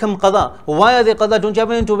they become qada. Why are they qada? Don't you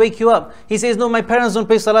have anyone to wake you up? He says, no, my parents don't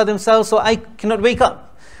pray salah themselves, so I cannot wake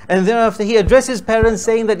up. And thereafter he addresses parents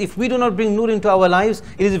saying that if we do not bring nur into our lives,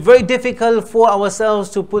 it is very difficult for ourselves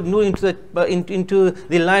to put nur into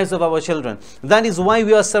the lives of our children. That is why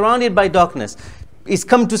we are surrounded by darkness. It's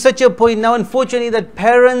come to such a point now, unfortunately, that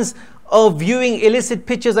parents are viewing illicit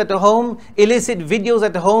pictures at home, illicit videos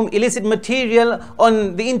at home, illicit material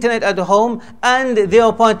on the internet at home, and they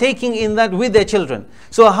are partaking in that with their children.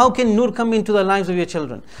 So how can nur come into the lives of your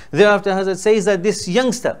children? Thereafter Hazrat says that this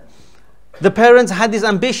youngster, the parents had this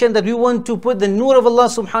ambition that we want to put the nur of Allah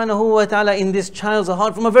subhanahu wa ta'ala in this child's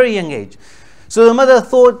heart from a very young age. So the mother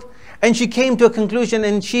thought, and she came to a conclusion,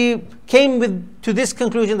 and she came to this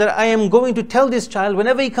conclusion that I am going to tell this child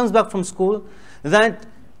whenever he comes back from school that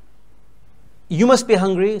you must be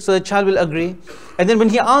hungry, so the child will agree. And then when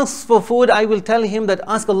he asks for food, I will tell him that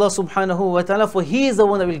ask Allah subhanahu wa ta'ala, for He is the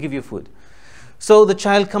one that will give you food. So the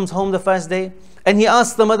child comes home the first day and he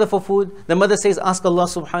asks the mother for food. The mother says, ask Allah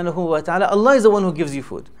subhanahu wa ta'ala, Allah is the one who gives you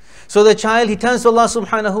food. So the child, he turns to Allah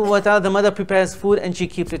subhanahu wa ta'ala, the mother prepares food and she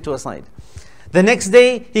keeps it to her side. The next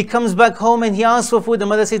day, he comes back home and he asks for food. The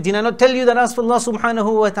mother says, did I not tell you that ask for Allah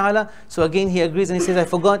subhanahu wa ta'ala? So again, he agrees and he says, I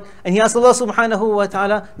forgot. And he asks Allah subhanahu wa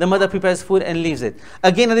ta'ala. The mother prepares food and leaves it.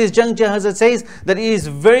 Again, at this juncture, Hazrat says that it is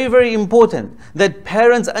very, very important that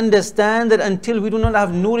parents understand that until we do not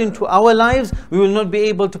have nur into our lives, we will not be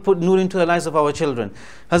able to put nur into the lives of our children.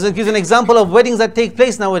 Hazrat gives an example of weddings that take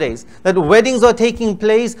place nowadays. That weddings are taking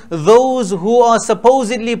place, those who are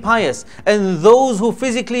supposedly pious and those who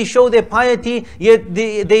physically show their piety, yet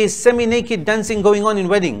there is semi-naked dancing going on in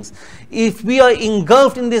weddings. If we are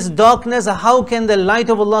engulfed in this darkness, how can the light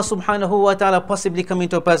of Allah subhanahu wa ta'ala possibly come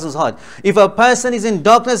into a person's heart? If a person is in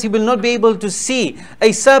darkness, he will not be able to see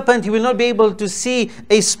a serpent, he will not be able to see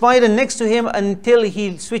a spider next to him until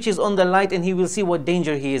he switches on the light and he will see what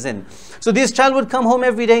danger he is in. So this child would come home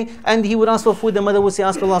every day and he would ask for food. The mother would say,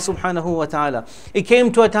 ask Allah subhanahu wa ta'ala. It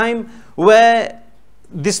came to a time where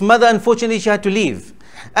this mother, unfortunately, she had to leave.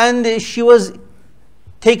 And she was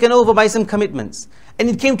taken over by some commitments. And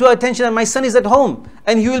it came to our attention that my son is at home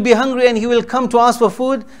and he will be hungry and he will come to ask for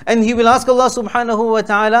food and he will ask Allah subhanahu wa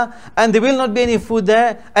ta'ala and there will not be any food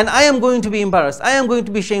there and I am going to be embarrassed, I am going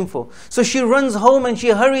to be shameful. So she runs home and she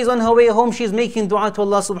hurries on her way home. She is making dua to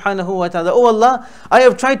Allah subhanahu wa ta'ala. Oh Allah, I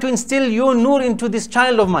have tried to instill your nur into this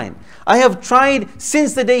child of mine. I have tried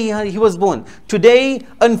since the day he was born. Today,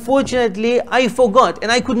 unfortunately, I forgot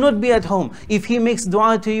and I could not be at home. If he makes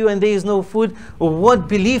dua to you and there is no food, what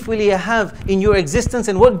belief will he have in your existence?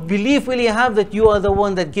 And what belief will he have that you are the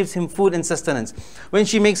one that gives him food and sustenance? When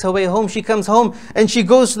she makes her way home, she comes home and she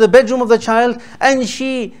goes to the bedroom of the child and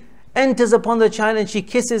she enters upon the child and she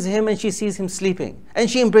kisses him and she sees him sleeping and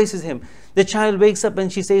she embraces him. The child wakes up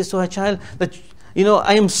and she says to her child that,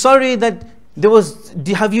 I am sorry that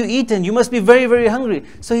have you eaten? You must be very, very hungry.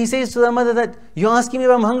 So he says to the mother that, you're asking me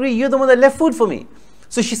if I'm hungry? You're the one that left food for me.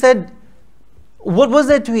 So she said, what was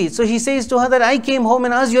there to eat? So he says to her that I came home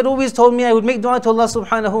and as you had always told me I would make dua to Allah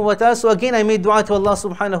subhanahu wa ta'ala. So again I made dua to Allah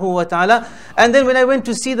subhanahu wa ta'ala. And then when I went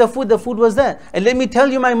to see the food was there. And let me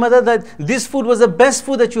tell you, my mother, that this food was the best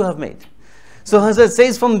food that you have made. So Hazrat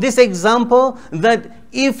says from this example that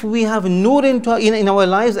if we have nur in our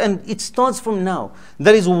lives, and it starts from now,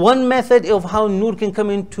 there is one method of how nur can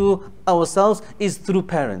come into ourselves is through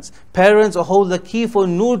parents. Parents hold the key for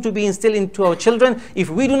nur to be instilled into our children.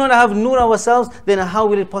 If we do not have nur ourselves, then how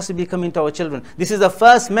will it possibly come into our children? This is the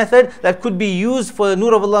first method that could be used for the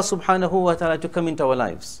nur of Allah subhanahu wa ta'ala to come into our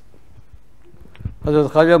lives.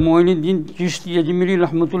 Hadrat Khaja Moinuddin Chishti Ajmeri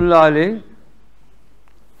rahmatullah alayh,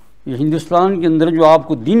 ये हिंदुस्तान के अंदर जो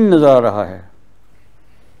आपको दिन नज़र आ रहा है,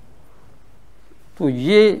 तो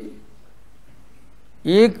ये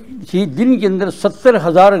एक ही दिन के अंदर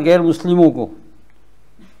 70,000 गैर मुस्लिमों को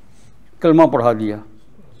कलमा पढ़ा दिया।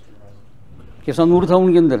 कैसा नूर था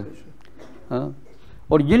उनके अंदर। हाँ,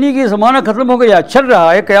 और ये नहीं कि ज़माना ख़त्म हो गया, चल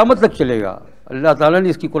रहा है, क़यामत तक चलेगा। अल्लाह ताला ने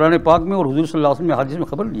इसकी कुरान पाक में और हुज़ूर सल्लल्लाहु अलैहि वसल्लम ने हदीस में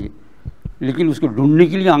खबर दी है, लेकिन उसको ढूंढने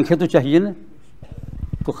के लिए आंखें तो चाहिए ना।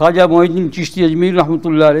 तो ख्वाजा मोइनुद्दीन चिश्ती अजमेरी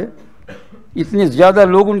रहमतुल्लाह अलैह, इतने ज़्यादा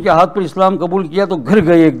लोग उनके हाथ पर इस्लाम कबूल किया तो घर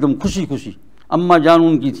गए एकदम खुशी खुशी। अम्मा जान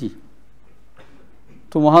उनकी थी,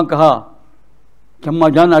 तो वहाँ कहा कि अम्मा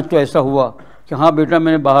जान आज तो ऐसा हुआ कि हाँ बेटा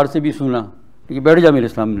मैंने बाहर से भी सुना, लेकिन बैठ जा मेरे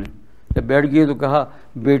सामने। जब बैठ गए तो कहा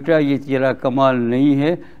बेटा ये तेरा कमाल नहीं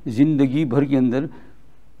है, ज़िंदगी भर के अंदर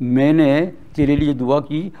मैंने तेरे लिए दुआ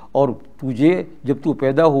की और तुझे जब तू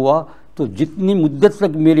पैदा हुआ तो जितनी मुद्दत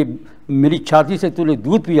तक मेरी छाती से तूने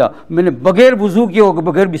दूध पिया, मैंने बगैर वुज़ू किए और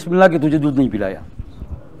बगैर बिस्मिल्लाह के तुझे दूध नहीं पिलाया।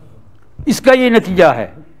 इसका ये नतीजा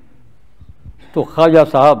है। तो ख्वाजा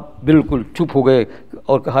साहब बिल्कुल चुप हो गए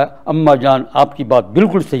और कहा अम्मा जान आपकी बात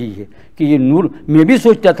बिल्कुल सही है कि ये नूर, मैं भी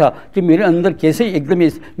सोचता था कि मेरे अंदर कैसे एकदम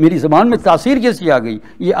मेरी ज़बान में तासीर कैसी आ गई,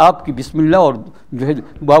 ये आपकी बिस्मिल्लाह और जो है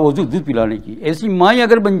बावजूद दूध पिलाने की। ऐसी माँ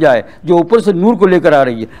अगर बन जाए जो ऊपर से नूर को लेकर आ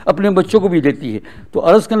रही है, अपने बच्चों को भी देती है, तो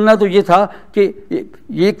अर्ज़ करना तो ये था कि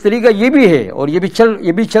ये एक तरीका ये भी है और ये भी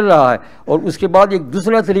चल रहा है। और उसके बाद एक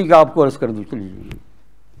दूसरा तरीका आपको अर्ज़ कर दूँ। चलिए,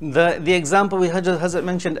 The example we Hazrat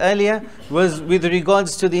mentioned earlier was with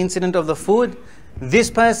regards to the incident of the food. This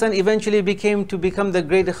person eventually became the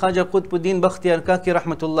great Khaja Qutbuddin Bakhtiyar Kaki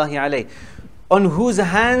rahmatullahi alayh, on whose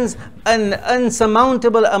hands an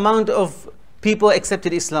unsurmountable amount of people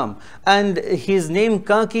accepted Islam, and his name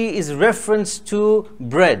Kaki is reference to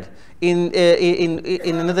bread. In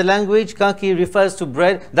another language, Kaki refers to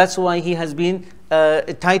bread. That's why he has been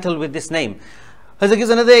titled with this name. Hazrat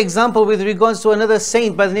gives another example with regards to another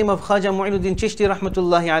saint by the name of Khaja Moinuddin Chishti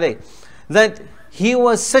rahmatullahi alayh, that he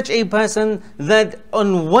was such a person that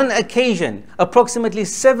on one occasion approximately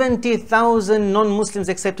 70,000 non-Muslims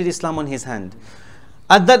accepted Islam on his hand.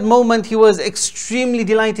 At that moment he was extremely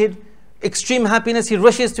delighted. extreme happiness, he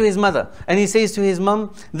rushes to his mother and he says to his mom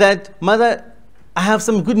that, "Mother, I have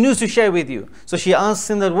some good news to share with you." So she asks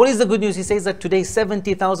him that, "What is the good news?" He says that today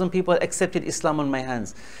 70,000 people accepted Islam on my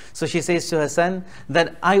hands. So she says to her son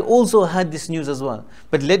that, "I also heard this news as well.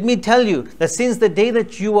 But let me tell you that since the day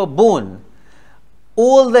that you were born,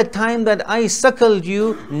 all the time that I suckled you,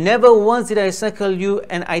 never once did I suckle you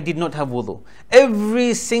and I did not have wudu.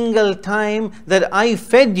 Every single time that I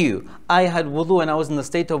fed you, I had wudu and I was in the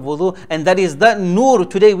state of wudu. And that is that nur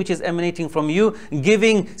today which is emanating from you,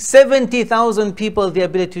 giving 70,000 people the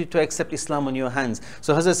ability to accept Islam on your hands."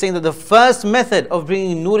 So Hazrat is saying that the first method of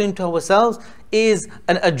bringing nur into ourselves is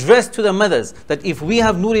an address to the mothers, that if we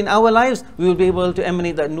have nur in our lives, we will be able to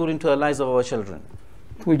emanate that nur into the lives of our children.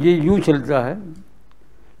 تو یہ یوں چلتا ہے.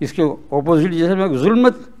 اس کے opposite جیسے میں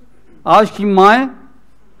ظلمت، آج کی مائیں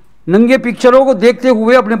ننگے پکچروں کو دیکھتے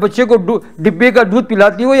ہوئے اپنے بچے کو ڈبے کا دودھ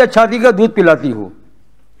پلاتی ہو یا چھاتی کا دودھ پلاتی ہو.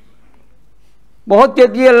 بہت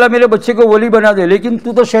کہتی ہے اللہ میرے بچے کو ولی بنا دے، لیکن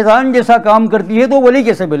تو تو شیطان جیسا کام کرتی ہے تو ولی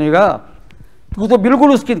کیسے بنے گا؟ تو تو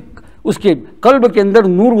بالکل اس کے قلب کے اندر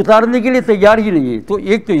نور اتارنے کے لیے تیار ہی نہیں ہے. تو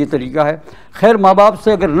ایک تو یہ طریقہ ہے. خیر ماں باپ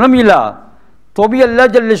سے اگر نہ ملا تو بھی اللہ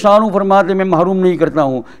جل شانہ فرماتے میں محروم نہیں کرتا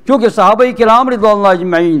ہوں، کیونکہ صحابہ کرام رضوان اللہ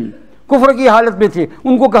اجمعین کفر کی حالت میں تھے،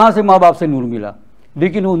 ان کو کہاں سے ماں باپ سے نور ملا؟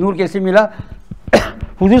 لیکن وہ نور کیسے ملا؟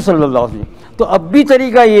 حضور صلی اللہ علیہ وسلم. تو اب بھی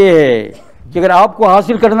طریقہ یہ ہے کہ اگر آپ کو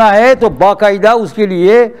حاصل کرنا ہے تو باقاعدہ اس کے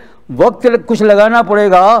لیے وقت کچھ لگانا پڑے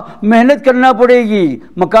گا، محنت کرنا پڑے گی.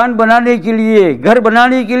 مکان بنانے کے لیے، گھر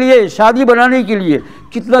بنانے کے لیے، شادی بنانے کے لیے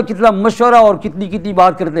کتنا مشورہ اور کتنی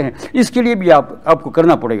بات کرتے ہیں. اس کے لیے بھی آپ کو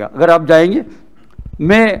کرنا پڑے گا. اگر آپ جائیں گے،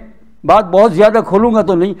 میں بات بہت زیادہ کھولوں گا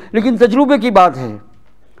تو نہیں، لیکن تجربے کی بات ہے.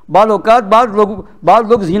 بعض اوقات بعض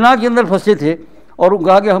لوگ زنا کے اندر پھنسے تھے اور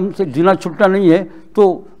کہا کہ ہم سے زنا چھٹا نہیں ہے، تو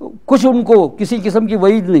کچھ ان کو کسی قسم کی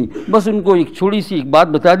وعید نہیں، بس ان کو ایک چھوٹی سی بات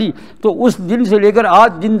بتا دی. تو اس دن سے لے کر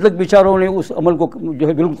آج دن تک بیچاروں نے اس عمل کو جو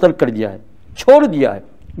ہے بالکل ترک کر دیا ہے، چھوڑ دیا ہے،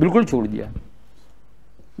 بالکل چھوڑ دیا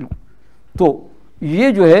ہے. تو یہ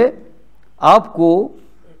جو ہے آپ کو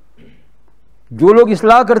جو لوگ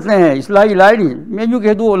اصلاح کرتے ہیں، اصلاحی لائن، میں یوں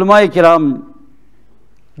کہہ دوں علماء کرام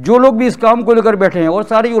جو لوگ بھی اس کام کو لے کر بیٹھے ہیں، اور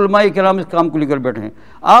سارے علماء کرام اس کام کو لے کر بیٹھے ہیں،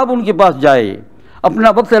 آپ ان کے پاس جائیں، اپنا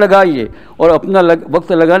وقت لگائیے. اور اپنا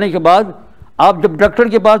وقت لگانے کے بعد آپ جب ڈاکٹر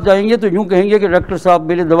کے پاس جائیں گے تو یوں کہیں گے کہ ڈاکٹر صاحب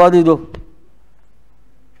میرے دوا دے دو.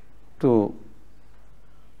 تو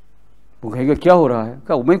وہ کہے گا کیا ہو رہا ہے؟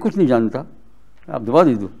 کہا میں کچھ نہیں جانتا، آپ دوا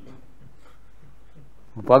دے دو.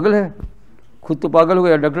 وہ پاگل ہے، خود تو پاگل ہو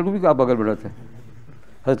گیا، ڈاکٹر کو بھی کیا پاگل بناتا ہے.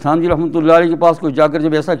 حضرت خان جی رحمۃ اللہ علیہ کے پاس کوئی جا کر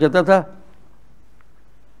جب ایسا کہتا تھا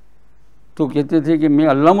تو کہتے تھے کہ میں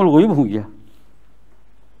علام الغیوب ہوں گیا.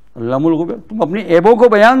 علام الغیوب، تم اپنے عیبوں کو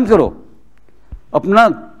بیان کرو،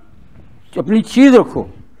 اپنی چیز رکھو.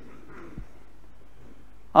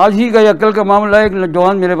 آج ہی کا یا کل کا معاملہ ہے، ایک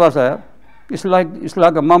نوجوان میرے پاس آیا، اصلاح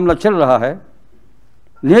کا معاملہ چل رہا ہے،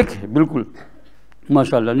 نیک ہے بالکل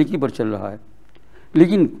ماشاءاللہ، نیکی پر چل رہا ہے،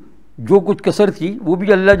 لیکن جو کچھ کسر تھی وہ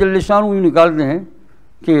بھی اللہ جل شانہ نکالتے ہیں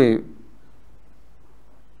کہ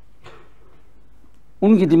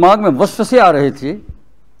ان کے دماغ میں وسوسے آ رہے تھے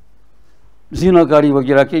زنا کاری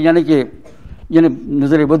وغیرہ کے، یعنی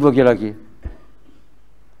نظر بد وغیرہ کے،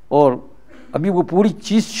 اور ابھی وہ پوری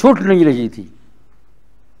چیز چھوٹ نہیں رہی تھی.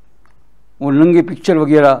 وہ ننگے پکچر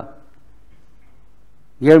وغیرہ،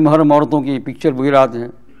 غیر محرم عورتوں کی پکچر وغیرہ آتے ہیں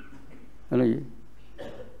ہے نا. یہ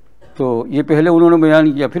تو یہ پہلے انہوں نے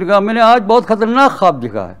بیان کیا، پھر کہا میں نے آج بہت خطرناک خواب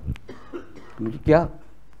دیکھا ہے. مجھے کیا؟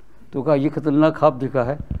 تو کہا یہ خطرناک خواب دیکھا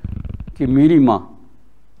ہے کہ میری ماں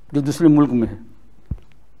جو دوسرے ملک میں ہے،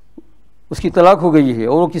 اس کی طلاق ہو گئی ہے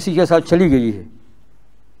اور وہ کسی کے ساتھ چلی گئی ہے،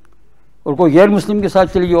 اور کوئی غیر مسلم کے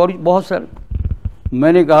ساتھ چلی گئی، اور بہت سارے.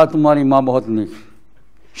 میں نے کہا تمہاری ماں بہت نیک،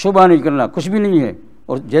 شبہ نہیں کرنا، کچھ بھی نہیں ہے،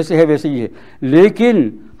 اور جیسے ہے ویسے ہی ہے. لیکن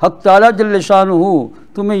حق تعالیٰ جل شانہ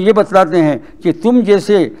تمہیں یہ بتلاتے ہیں کہ تم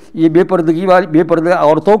جیسے یہ بے پردہ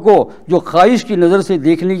عورتوں کو جو خواہش کی نظر سے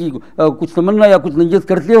دیکھنے کی کچھ تمنا یا کچھ نیت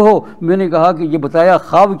کرتے ہو، میں نے کہا کہ یہ بتایا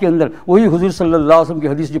خواب کے اندر، وہی حضور صلی اللہ علیہ وسلم کی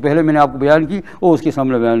حدیث جو پہلے میں نے آپ کو بیان کی وہ اس کے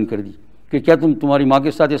سامنے بیان کر دی کہ کیا تم تمہاری ماں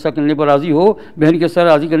کے ساتھ ایسا کرنے پر راضی ہو، بہن کے ساتھ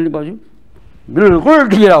راضی کرنے پر راضی ہو؟ بالکل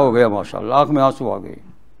ڈھیلا ہو گیا ماشاءاللہ، آنکھ میں آنسو آ گئے.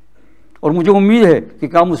 اور مجھے امید ہے کہ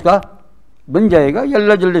کام اس کا بن جائے گا، یہ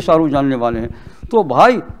اللہ جل شانہ جاننے والے ہیں. تو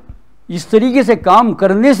بھائی اس طریقے سے کام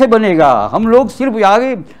کرنے سے بنے گا. ہم لوگ صرف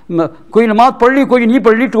آگے کوئی نماز پڑھ لی، کوئی نہیں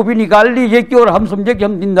پڑھ لی، ٹوپی نکال لی، یہ کہ اور ہم سمجھے کہ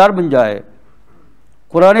ہم دیندار بن جائے.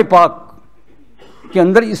 قرآن پاک کے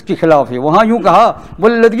اندر اس کے خلاف ہے. وہاں یوں کہا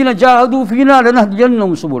والذین جاہدوا فینا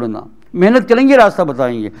لنہدینہم سبلنا، محنت کریں گے راستہ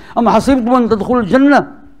بتائیں گے. ام حسبتم ان تدخلوا الجنہ،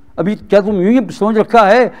 अभी क्या तुम यूं ही समझ रखा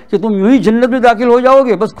है कि तुम यूं ही जन्नत में दाखिल हो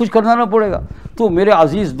जाओगे, बस कुछ करना ना पड़ेगा? तो मेरे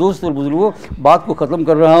अजीज़ दोस्त और बुजुर्गों, बात को ख़त्म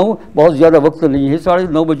कर रहा हूँ, बहुत ज़्यादा वक्त नहीं है,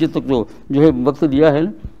 9:30 बजे तक तो जो है वक्त दिया है,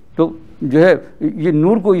 तो जो है ये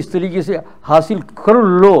नूर को इस तरीके से हासिल कर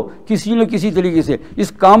लो, किसी न किसी तरीके से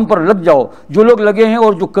इस काम पर लग जाओ। जो लोग लगे हैं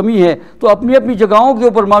और जो कमी है तो अपनी अपनी जगहों के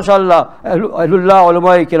ऊपर माशाअल्लाह अहलुल्लाह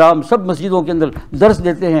उलमाए किराम सब मस्जिदों के अंदर दर्स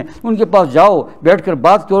देते हैं, उनके पास जाओ, बैठकर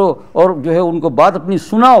बात करो और जो है उनको बात अपनी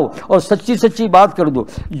सुनाओ और सच्ची सच्ची बात कर दो।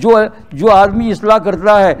 जो आदमी इस्लाह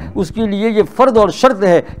करता है उसके लिए ये फ़र्द और शर्त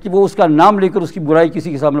है कि वो उसका नाम लेकर उसकी बुराई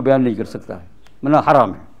किसी के सामने बयान नहीं कर सकता है, वरना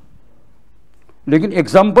हराम है। लेकिन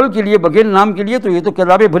एग्जाम्पल के लिए, बगैर नाम के लिए तो ये तो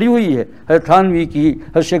किताबें भरी हुई है, हज़रत थानवी की,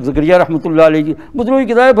 हज़रत शेख ज़करिया रहमतुल्लाह अलैह की, बुज़ुर्गों की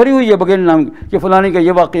किताबें भरी हुई है बगैर नाम कि फ़लाने का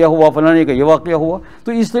ये वाक़या हुआ, फ़लाने का ये वाक़या हुआ।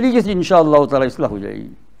 तो इस तरीके से इंशाअल्लाह ताला इस्लाह हो जाएगी।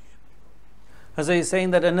 Hazrat is saying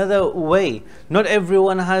that another way, not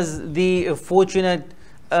everyone has the fortunate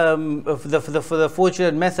the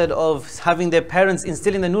fortunate method of having their parents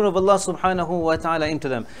instilling the nur of Allah subhanahu wa ta'ala into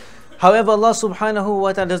them. However, Allah subhanahu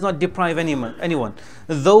wa ta'ala does not deprive anyone.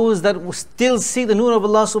 Those that still seek the nur of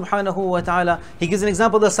Allah subhanahu wa ta'ala, He gives an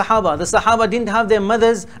example of the Sahaba. The Sahaba didn't have their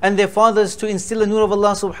mothers and their fathers to instill the nur of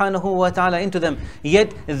Allah subhanahu wa ta'ala into them.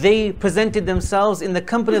 Yet they presented themselves in the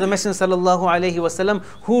company of the Messenger sallallahu alayhi wa sallam,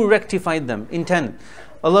 who rectified them in turn.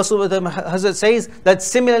 Allah subhanahu wa ta'ala, Hazrat says that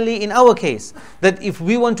similarly in our case, that if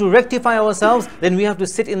we want to rectify ourselves, then we have to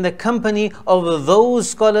sit in the company of those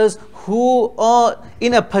scholars who are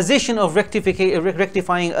in a position of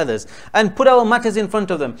rectifying others, and put our matters in front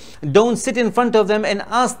of them. Don't sit in front of them and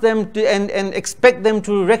ask them to and expect them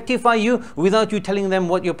to rectify you without you telling them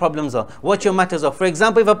what your problems are, what your matters are. For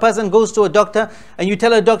example, if a person goes to a doctor and you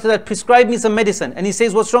tell a doctor that prescribe me some medicine, and he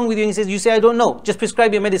says what's wrong with you, and he says, you say I don't know, just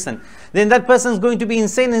prescribe your medicine, then that person is going to be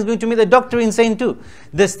insane and is going to make the doctor insane too.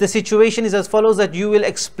 The situation is as follows, that you will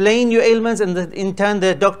explain your ailments and in turn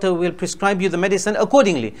the doctor will prescribe you the medicine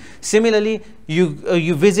accordingly. Similarly,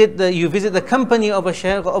 you visit the company of a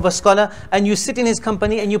sheikh, of a scholar, and you sit in his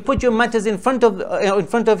company and you put your matters in front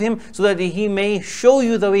of him, so that he may show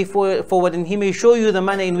you the way forward, and he may show you the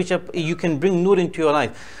manner in which you can bring nur into your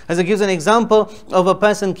life. As it gives an example of a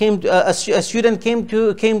person a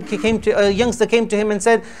youngster came to him and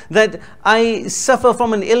said that I suffer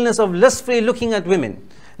from an illness of lustfully looking at women.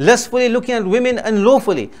 Lustfully looking at women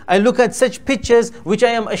unlawfully. I look at such pictures which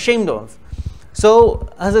I am ashamed of. So,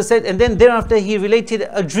 as I said, and then thereafter he related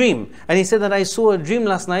a dream, and he said that I saw a dream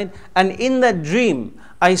last night, and in that dream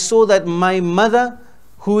I saw that my mother,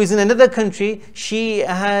 who is in another country, she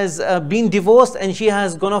has been divorced and she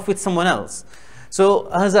has gone off with someone else. So,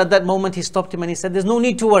 as at that moment he stopped him and he said, there's no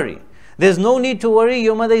need to worry. There's no need to worry,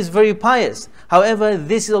 your mother is very pious. However,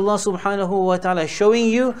 this is Allah subhanahu wa ta'ala showing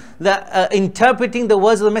you that, interpreting the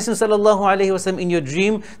words of the Messenger sallallahu alayhi wa sallam in your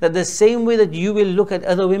dream, that the same way that you will look at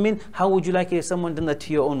other women, how would you like it if someone done that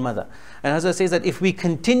to your own mother? And Hazrat says that if we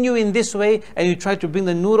continue in this way and you try to bring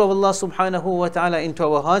the nur of Allah subhanahu wa ta'ala into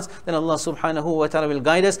our hearts, then Allah subhanahu wa ta'ala will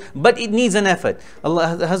guide us. But it needs an effort.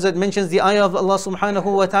 Allah Hazrat mentions the ayah of Allah subhanahu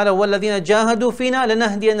wa ta'ala, وَالَّذِينَ جَاهَدُوا فِينَا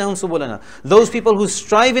لَنَهْدِيَنَّهُمْ سُبُلَنَا. Those people who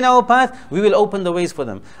strive in our path, we will open the ways for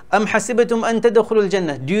them. أَمْ حَسِبَتُمْ أَن تَدْخُلُوا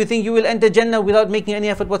الْجَنَّةِ. Do you think you will enter Jannah without making any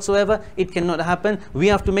effort whatsoever? It cannot happen. We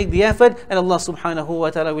have to make the effort, and Allah subhanahu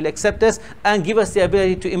wa ta'ala will accept us and give us the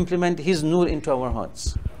ability to implement His nur into our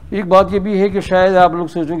hearts. एक बात ये भी है कि शायद आप लोग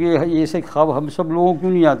सोचोगे ये ऐसे ख्वाब हम सब लोगों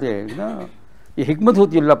क्यों नहीं आते हैं ना, ये हिकमत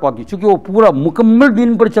होती है अल्लाह पाक की, चूँकि वो पूरा मुकम्मल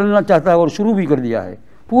दीन पर चलना चाहता है और शुरू भी कर दिया है,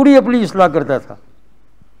 पूरी अपनी इस्लाह करता था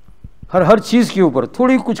हर चीज़ के ऊपर,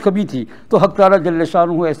 थोड़ी कुछ कमी थी तो हक़ ताला जल्ल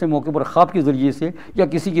शानुहू ऐसे मौके पर ख्वाब के ज़रिए से या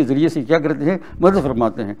किसी के ज़रिए से क्या करते हैं, मदद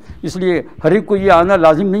फरमाते हैं। इसलिए हर एक को ये आना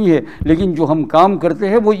लाजिम नहीं है, लेकिन जो हम काम करते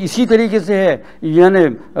हैं वो इसी तरीके से है, यानी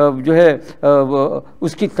जो है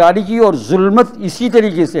उसकी तारीकी और जुल्मत इसी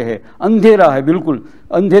तरीके से है, अंधेरा है, बिल्कुल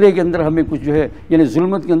अंधेरे के अंदर हमें कुछ जो है यानी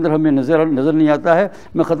जुल्मत के अंदर हमें नज़र नहीं आता है।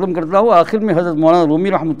 मैं ख़त्म करता हूँ आखिर में हज़रत मौलाना रूमी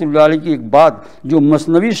रहमतुल्लाह अलैह की एक बात जो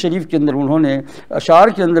मसनवी शरीफ के अंदर उन्होंने अशार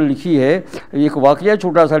के अंदर लिखी है, एक वाक़या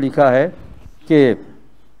छोटा सा लिखा है कि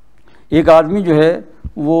एक आदमी जो है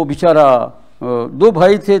वो बेचारा, दो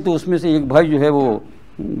भाई थे तो उसमें से एक भाई जो है वो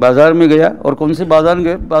बाज़ार में गया, और कौन से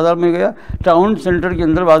बाज़ार में गया, टाउन सेंटर के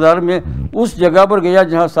अंदर बाज़ार में उस जगह पर गया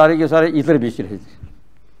जहाँ सारे के सारे इतर बेच रहे थे,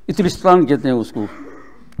 इतरिस्तान कहते हैं उसको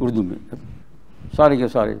उर्दू में, सारे के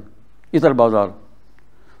सारे इतर बाज़ार।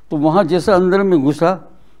 तो वहाँ जैसा अंदर में घुसा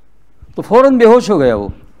तो फ़ौरन बेहोश हो गया,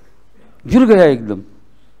 वो गिर गया, एकदम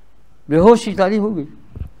बेहोश ही तारी हो गई।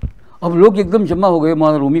 अब लोग एकदम जमा हो गए,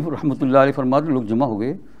 मौलाना रूमी रहमतुल्लाह अलैह फरमाते लोग जमा हो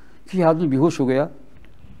गए कि आदमी बेहोश हो गया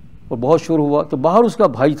और बहुत शोर हुआ। तो बाहर उसका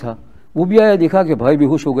भाई था, وہ بھی آیا، دیکھا کہ بھائی بے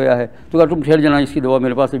ہوش ہو گیا ہے، تو کہا تم ٹھہر جانا، اس کی دوا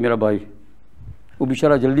میرے پاس ہے، میرا بھائی۔ وہ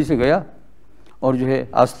بیچارہ جلدی سے گیا اور جو ہے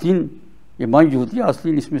آستین، یہ مائی جو ہوتی ہے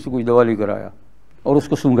آستین، اس میں سے کوئی دوا لے کر آیا اور اس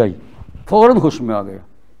کو سونگائی، فوراً ہوش میں آ گیا۔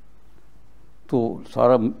 تو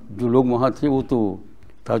سارا جو لوگ وہاں تھے وہ تو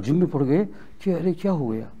تعجب میں پڑ گئے کہ ارے کیا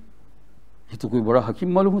ہو گیا، یہ تو کوئی بڑا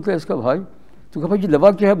حکیم معلوم ہوتا ہے اس کا بھائی۔ تو کہا بھائی یہ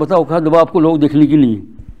دوا کیا ہے بتاؤ؟ کہا دوا آپ کو لوگ دیکھنے کی نہیں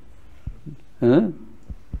ہے۔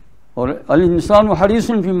 اور الانسان حریص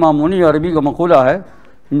فی ما منع، عربی کا مقولہ ہے،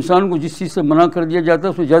 انسان کو جس چیز سے منع کر دیا جاتا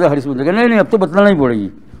ہے اس میں زیادہ حریص بنتا ہے۔ نہیں اب تو بتلانا ہی پڑے گی۔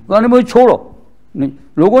 کہا نہیں مجھے چھوڑو، نہیں،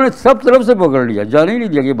 لوگوں نے سب طرف سے پکڑ لیا، جانے ہی نہیں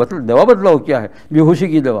دیا کہ دوا بتلاؤ کیا ہے، بے ہوشی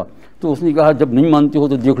کی دوا۔ تو اس نے کہا جب نہیں مانتے ہو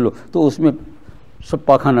تو دیکھ لو۔ تو اس میں سب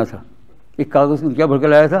پاخانہ تھا، ایک کاغذ میں کیا بھر کے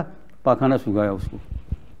لایا تھا، پاخانہ سکھایا اس کو،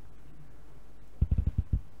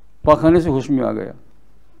 پاخانے سے ہوش میں آ گیا۔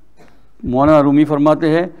 مولانا رومی فرماتے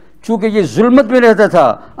ہیں چونکہ یہ ظلمت میں رہتا تھا،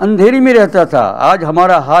 اندھیری میں رہتا تھا، آج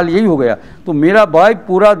ہمارا حال یہی ہو گیا۔ تو میرا بھائی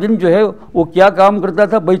پورا دن جو ہے وہ کیا کام کرتا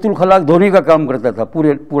تھا، بیت الخلاء دھونے کا کام کرتا تھا،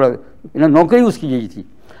 پورا نوکری اس کی یہی تھی۔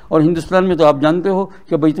 اور ہندوستان میں تو آپ جانتے ہو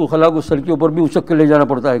کہ بیت الخلاء کو سر کے اوپر بھی اچک کے لے جانا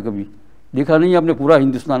پڑتا ہے، کبھی دیکھا نہیں آپ نے پورا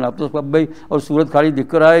ہندوستان؟ آپ تو بمبئی اور سورت خالی دیکھ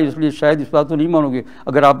کر آئے، اس لیے شاید اس بات تو نہیں مانو گے،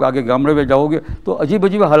 اگر آپ آگے گامڑے میں جاؤ گے تو عجیب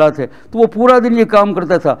عجیب حالات ہے۔ تو وہ پورا دن یہ کام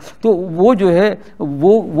کرتا تھا، تو وہ جو ہے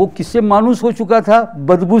وہ کس سے مانوس ہو چکا تھا؟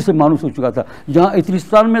 بدبو سے مانوس ہو چکا تھا۔ جہاں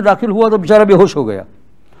عطرستان میں داخل ہوا تو بیچارہ بے ہوش ہو گیا،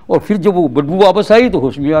 اور پھر جب وہ بدبو واپس آئی تو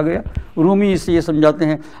ہوش میں آ گیا۔ رومی اس سے یہ سمجھاتے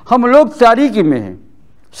ہیں ہم لوگ تاریکی میں ہیں،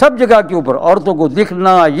 سب جگہ کے اوپر عورتوں کو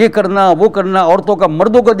دیکھنا، یہ کرنا وہ کرنا، عورتوں کا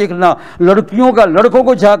مردوں کو دیکھنا، لڑکیوں کا لڑکوں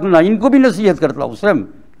کو جھانکنا، ان کو بھی نصیحت کرتا ہوں سیم،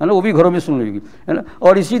 ہے نا، وہ بھی گھروں میں سن لے گی، ہے نا۔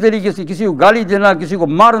 اور اسی طریقے سے کسی کو گالی دینا، کسی کو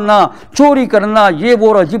مارنا، چوری کرنا، یہ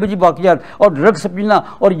وہ عجیب عجیب واقعات، اور ڈرگس پینا،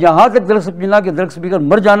 اور یہاں تک ڈرگس پینا کہ ڈرگس پی کر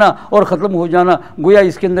مر جانا اور ختم ہو جانا، گویا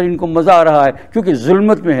اس کے اندر ان کو مزہ آ رہا ہے کیونکہ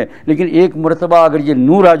ظلمت میں ہے۔ لیکن ایک مرتبہ اگر یہ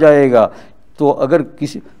نور آ جائے گا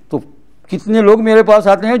تو کتنے لوگ میرے پاس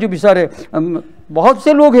آتے ہیں جو بیچارے، بہت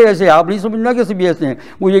سے لوگ ہیں ایسے، آپ نہیں سمجھنا کہ سبھی ایسے ہیں،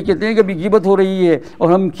 وہ یہ کہتے ہیں کہ ابھی غیبت ہو رہی ہے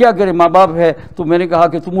اور ہم کیا کریں، ماں باپ ہے۔ تو میں نے کہا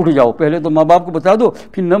کہ تم اٹھ جاؤ، پہلے تو ماں باپ کو بتا دو،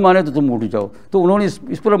 پھر نہ مانے تو تم اٹھ جاؤ۔ تو انہوں نے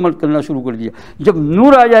اس پر عمل کرنا شروع کر دیا۔ جب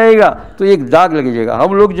نور آ جائے گا تو ایک داغ لگ جائے گا۔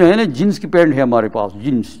 ہم لوگ جو ہے نا جنس کی پینٹ ہے ہمارے پاس،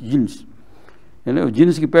 جنس ہے نا،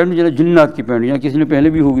 جنس کی پینٹ جو ہے جنات کی پینٹ، یہاں کسی نے پہلے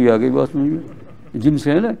بھی ہوگی، آگے بات میں جنس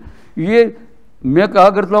ہے نا۔ یہ میں کہا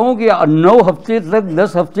کرتا ہوں کہ 9 ہفتے تک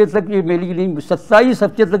 10 ہفتے تک یہ میلی نہیں، 27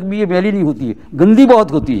 ہفتے تک بھی یہ میلی نہیں ہوتی ہے، گندی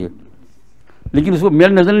بہت ہوتی ہے، لیکن اس کو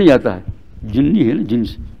میل نظر نہیں آتا ہے، جنی ہے نا،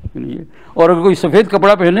 جنس۔ اور اگر کوئی سفید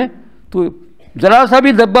کپڑا پہنے تو ذرا سا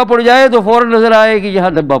بھی دھبا پڑ جائے تو فوراً نظر آئے کہ یہاں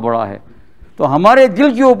دھبا پڑا ہے۔ تو ہمارے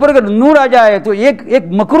دل کے اوپر اگر نور آ جائے تو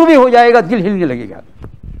ایک مکرو بھی ہو جائے گا، دل ہلنے لگے گا۔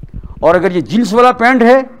 اور اگر یہ جنس والا پینٹ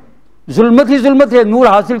ہے، ظلمت ہی ظلمت ہے، نور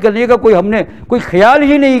حاصل کرنے کا ہم نے کوئی خیال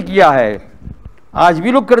ہی نہیں کیا ہے۔ آج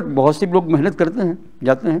بھی بہت سے لوگ محنت کرتے ہیں،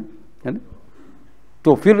 جاتے ہیں، ہے نا،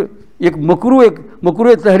 تو پھر ایک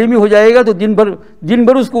مکروہ تحریمی ہو جائے گا تو دن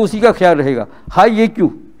بھر اس کو اسی کا خیال رہے گا، ہائی یہ کیوں؟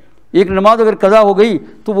 ایک نماز اگر قضا ہو گئی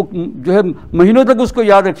تو وہ جو ہے مہینوں تک اس کو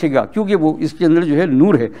یاد رکھے گا، کیونکہ وہ اس کے اندر جو ہے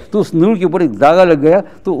نور ہے، تو اس نور کے اوپر ایک داغا لگ گیا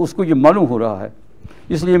تو اس کو یہ معلوم ہو رہا ہے۔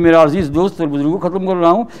 اس لیے میرا عزیز دوست اور بزرگوں ختم کر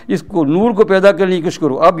رہا ہوں، اس کو نور کو پیدا کرنے کی کوشش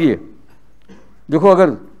کرو۔ اب یہ دیکھو، اگر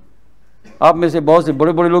آپ میں سے بہت سے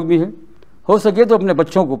بڑے لوگ بھی ہیں، ہو سکے تو اپنے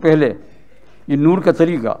بچوں کو پہلے یہ نور کا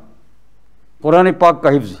طریقہ، قرآن پاک کا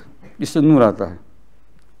حفظ، اس سے نور آتا ہے،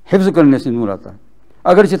 حفظ کرنے سے نور آتا ہے،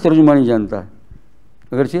 اگرچہ ترجمہ نہیں جانتا ہے،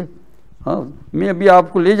 اگرچہ ہاں میں ابھی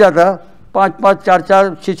آپ کو لے جاتا، 5 4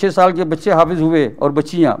 6 سال کے بچے حافظ ہوئے اور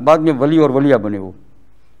بچیاں بعد میں ولی اور ولیہ بنے، وہ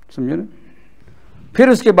سمجھے نا۔ پھر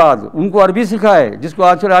اس کے بعد ان کو عربی سکھائے جس کو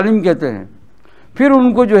آج عالم کہتے ہیں، پھر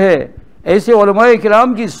ان کو جو ہے ایسے علماء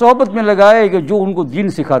کرام کی صحبت میں لگائے کہ جو ان کو دین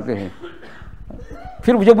سکھاتے ہیں۔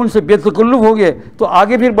 پھر جب ان سے بے تکلف ہو گئے تو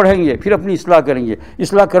آگے پھر بڑھیں گے، پھر اپنی اصلاح کریں گے،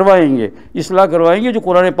 اصلاح کروائیں گے جو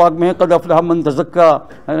قرآن پاک میں ہے، قد افلح من تزکا،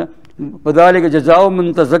 ہے نا، وذالک جزاء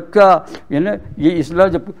من تزکا، ہے نا۔ یہ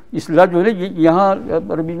اصلاح جو ہے نا، یہاں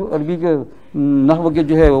عربی کے نحو کے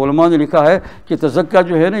جو ہے علماء نے لکھا ہے کہ تزکا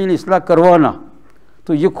جو ہے نا، یعنی اصلاح کروانا،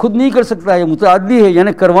 تو یہ خود نہیں کر سکتا ہے، متعدی ہے،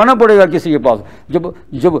 یعنی کروانا پڑے گا کسی کے پاس۔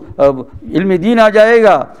 جب علم دین آ جائے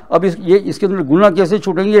گا، اب اس کے اندر گناہ کیسے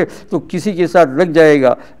چھوٹیں گے، تو کسی کے ساتھ لگ جائے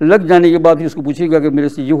گا، لگ جانے کے بعد اس کو پوچھے گا کہ میرے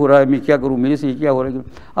سے یہ ہو رہا ہے، میں کیا کروں، میرے سے یہ کیا ہو رہا ہے۔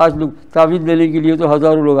 آج لوگ تعویذ لینے کے لیے تو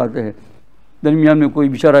ہزاروں لوگ آتے ہیں، درمیان میں کوئی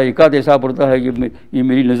بیچارہ ایکاد ایسا پڑتا ہے کہ یہ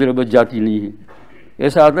میری نظر بچ جاتی نہیں ہے،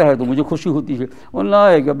 ایسا آتا ہے تو مجھے خوشی ہوتی ہے۔ اور نہ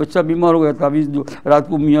ہے کہ بچہ بیمار ہو گیا، تعویذ دو، رات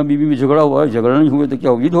کو میاں بیوی میں جھگڑا ہوا ہے، جھگڑا نہیں ہوئے تو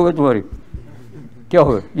کیا عید ہو گئے تمہارے، کیا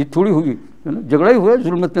ہوئے، یہ تھوڑی ہوگی، ہے نا، جھگڑا ہی ہوا ہے،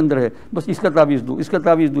 ظلمت کے اندر ہے، بس اس کا تعویذ دو، اس کا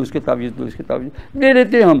تعویذ دو، اس کے تعویذ دو، اس کے تعویذ دے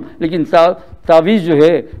دیتے ہیں ہم، لیکن تعویذ جو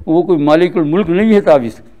ہے وہ کوئی مالک الملک نہیں ہے،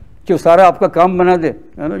 تعویذ کہ وہ سارا آپ کا کام بنا دے،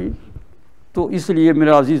 ہے نا جی. تو اس لیے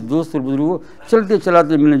میرا عزیز دوست اور بزرگوں، چلتے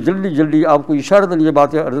چلاتے میں نے جلدی آپ کو اشارتاً یہ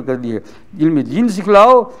باتیں عرض کر دی ہے. علم دین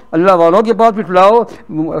سکھلاؤ، اللہ والوں کے پاس بٹھلاؤ،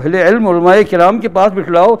 اہل علم علماء کرام کے پاس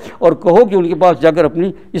بٹھلاؤ، اور کہو کہ ان کے پاس جا کر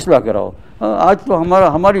اپنی اصلاح کراؤ. آج تو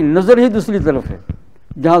ہماری نظر ہی دوسری طرف ہے،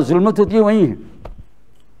 جہاں ظلمت ہوتی ہے وہیں ہے،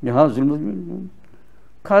 جہاں ظلمت.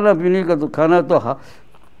 کھانا پینے کا تو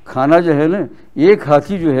کھانا جو ہے نا، ایک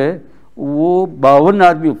ہاتھی جو ہے وہ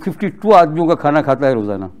 52 آدمیوں کا کھانا کھاتا ہے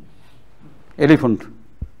روزانہ. ایلیفنٹ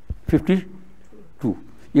 52،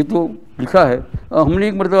 یہ تو لکھا ہے. ہم نے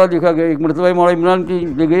ایک مرتبہ دیکھا گیا، ایک مرتبہ مولانا عمران کی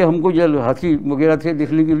لے گئے ہم کو، جو ہاتھی وغیرہ تھے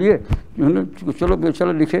دیکھنے کے لیے،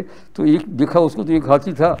 چلو لکھے تو ایک دیکھا اس کو، تو ایک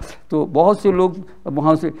ہاتھی تھا. تو بہت سے لوگ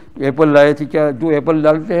وہاں سے ایپل لائے تھے، کیا جو ایپل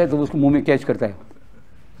ڈالتے ہیں تو اس کو منہ میں کیچ کرتا ہے،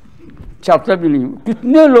 چاپتا بھی نہیں.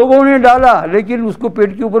 کتنے لوگوں نے ڈالا لیکن اس کو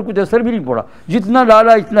پیٹ کے اوپر کچھ اثر بھی نہیں پڑا، جتنا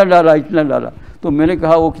ڈالا اتنا ڈالا. تو میں نے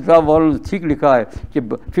کہا وہ کتاب والوں نے ٹھیک لکھا ہے کہ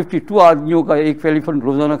 52 آدمیوں کا ایک ایلیفنٹ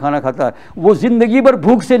روزانہ کھانا کھاتا ہے، وہ زندگی بھر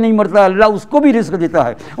بھوک سے نہیں مرتا، اللہ اس کو بھی رزق دیتا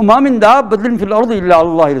ہے. وما من دابۃ فی الارض الا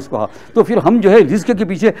اللہ رزقھا. تو پھر ہم جو ہے رزق کے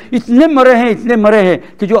پیچھے اتنے مرے ہیں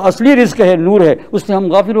کہ جو اصلی رزق ہے، نور ہے، اس سے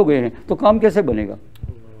ہم غافل ہو گئے ہیں. تو کام کیسے بنے گا؟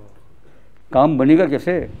 کام بنے گا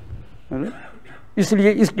کیسے؟ اس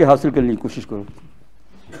لیے اس کے حاصل کرنے کی کوشش کرو.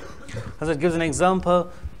 Hazrat gives an example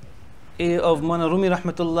of Molana Rumi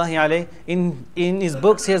rahmatullahi alayh. In his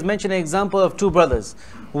books he has mentioned an example of two brothers.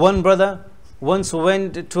 One brother once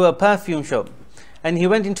went to a perfume shop, and he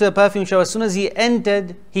went into the perfume shop. As soon as he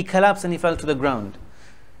entered, he collapsed and he fell to the ground.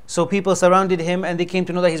 So people surrounded him and they came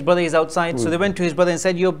to know that his brother is outside. So they went to his brother and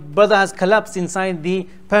said, your brother has collapsed inside the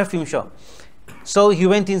perfume shop. So he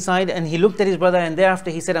went inside and he looked at his brother, and thereafter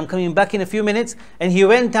he said, I'm coming back in a few minutes. And he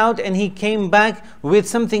went out and he came back with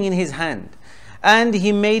something in his hand, and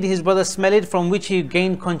he made his brother smell it, from which he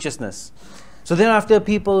gained consciousness. So thereafter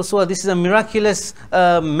people saw this is a miraculous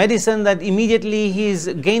medicine, that immediately he's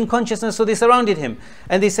gained consciousness. So they surrounded him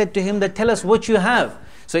and they said to him that, tell us what you have.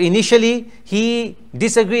 So initially he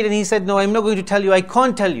disagreed and he said, no, I'm not going to tell you, I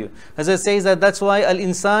can't tell you. Hazrat says that that's why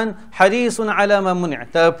al-insan harisun ala ma muni'.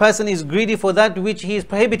 The person is greedy for that which he is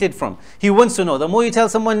prohibited from. He wants to know. The more you tell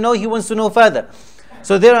someone no, he wants to know further.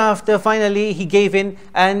 So thereafter finally he gave in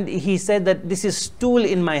and he said that this is stool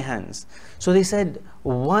in my hands. So they said,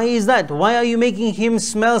 why is that? Why are you making him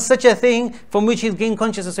smell such a thing from which he's gained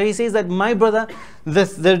consciousness? So he says that my brother,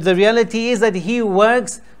 the reality is that he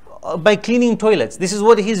works by cleaning toilets. This is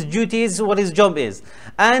what his duty is, what his job is.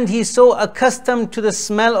 And he's so accustomed to the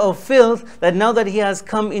smell of filth that now that he has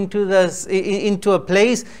come into a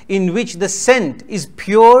place in which the scent is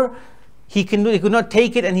pure, he could not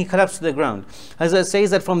take it and he collapsed to the ground. Hazrat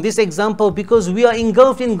says that from this example, because we are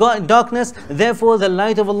engulfed in darkness, therefore the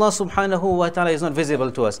light of Allah subhanahu wa ta'ala is not visible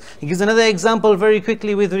to us. He gives another example very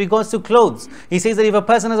quickly with regards to clothes. He says that if a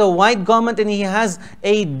person has a white garment and he has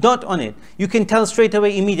a dot on it, you can tell straight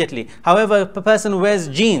away immediately. However, if a person wears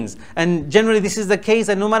jeans, and generally this is the case,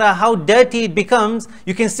 and no matter how dirty it becomes,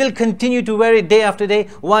 you can still continue to wear it day after day.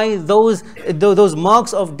 Why? Those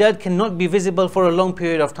marks of dirt cannot be visible for a long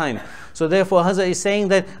period of time. So therefore Hazrat is saying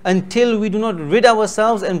that until we do not rid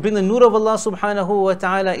ourselves and bring the nur of Allah subhanahu wa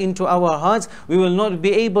ta'ala into our hearts, we will not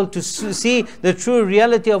be able to see the true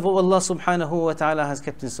reality of what Allah subhanahu wa ta'ala has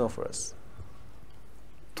kept in store for us.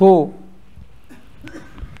 تو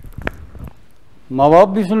ماں باپ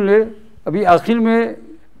بھی سن لے. ابھی آخر میں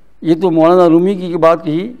یہ تو مولانا رومی کی بات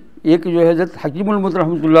کہی، ایک جو ہے حضرت حکیم المت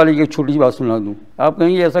رحمۃ اللہ علیہ کی ایک چھوٹی سی بات سنا دوں. آپ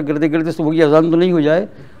کہیں گے ایسا کرتے کرتے صبح کی اذان تو نہیں ہو جائے؟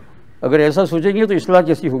 اگر ایسا سوچیں گے تو اصلاح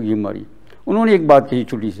کیسی ہوگی ہماری. انہوں نے ایک بات کہی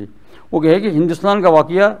چھوٹی سی، وہ کہے کہ ہندوستان کا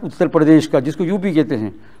واقعہ اتر پردیش کا، جس کو یو پی کہتے ہیں،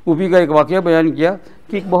 یو پی کا ایک واقعہ بیان کیا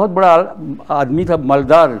کہ ایک بہت بڑا آدمی تھا،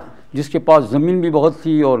 مالدار، جس کے پاس زمین بھی بہت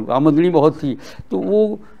تھی اور آمدنی بہت تھی. تو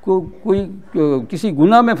وہ کوئی کسی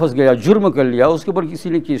گناہ میں پھنس گیا، جرم کر لیا، اس کے اوپر کسی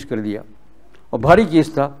نے کیس کر دیا اور بھاری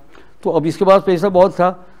کیس تھا. تو اب اس کے پاس پیسہ بہت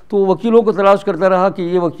تھا، تو وہ وکیلوں کو تلاش کرتا رہا کہ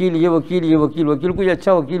یہ وکیل کوئی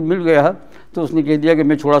اچھا وکیل مل گیا. تو اس نے کہہ دیا کہ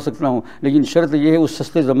میں چھوڑا سکتا ہوں، لیکن شرط یہ ہے، اس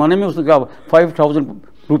سستے زمانے میں اس نے کہا 5000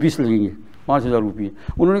 روپیز لگیں گے، 5000 روپیے.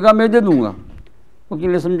 انہوں نے کہا میں دے دوں گا.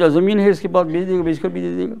 وکیل نے سمجھا زمین ہے اس کے پاس، بیچ دے گا، بیچ کر بھی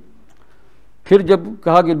دے دے گا. پھر جب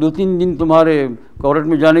کہا کہ 2-3 دن تمہارے کورٹ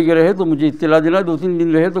میں جانے کے رہے تو مجھے اطلاع دینا. 2-3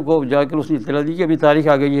 دن رہے تو جا کر اس نے اطلاع دی کہ ابھی تاریخ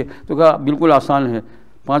آ گئی ہے. تو کہا بالکل آسان ہے،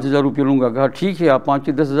 5000 روپئے لوں گا. کہا ٹھیک ہے، آپ 5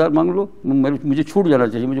 سے 10,000 مانگ لو، مجھے چھوٹ جانا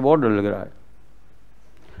چاہیے، مجھے بہت ڈر لگ رہا ہے.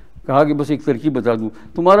 کہا کہ بس ایک ترکیب بتا دوں،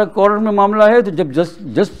 تمہارا کورٹ میں معاملہ ہے تو جب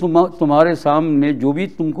جج تمہارے سامنے جو بھی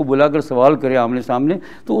تم کو بلا کر سوال کرے آمنے سامنے،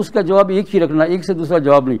 تو اس کا جواب ایک ہی رکھنا، ایک سے دوسرا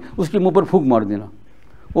جواب نہیں. اس کے منہ پر پھونک مار دینا.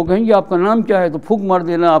 وہ کہیں گے آپ کا نام کیا ہے تو پھونک مار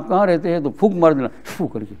دینا، آپ کہاں رہتے ہیں تو پھونک مار دینا، فو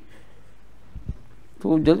کر کے.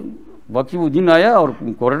 تو باقی وہ دن آیا اور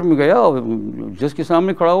کورٹ میں گیا اور جج کے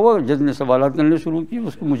سامنے کھڑا ہوا. جج نے سوالات کرنے شروع کیے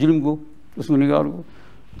اس کو مجرم کو, اس گنہگار کو.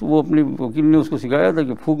 تو وہ اپنے وکیل نے اس کو سکھایا تھا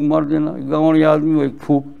کہ پھونک مار دینا. گاؤں یہ آدمی وہ ایک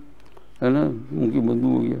پھونک ہے نا, ان کی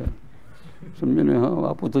بدبو ہو گیا. سمجھے نا؟ ہاں,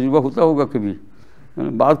 آپ کو تجربہ ہوتا ہوگا کبھی,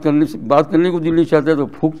 بات کرنے کو دل نہیں چاہتا تو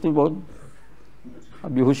پھونک تو بہت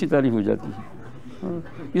اب بے ہوشی تاریخ ہو جاتی ہے.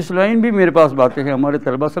 اس لائن بھی میرے پاس باتیں ہیں, ہمارے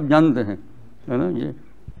طلبہ سب جانتے ہیں ہے نا.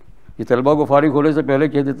 یہ طلبہ کو فارغ ہونے سے پہلے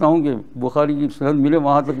کہہ دیتا ہوں کہ بخاری کی سند ملے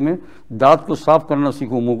وہاں تک میں دانت کو صاف کرنا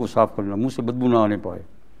سیکھوں, منہ کو صاف کرنا, منہ سے بدبو نہ آنے پائے,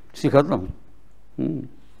 سکھاتا ہوں.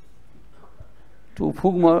 تو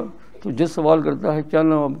پھونک مار, تو جج سوال کرتا ہے کیا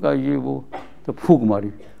نام آپ کا, یہ وہ, تو پھونک ماری.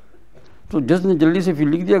 تو جج نے جلدی سے پھر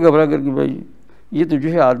لکھ دیا گھبرا کر کہ بھائی یہ تو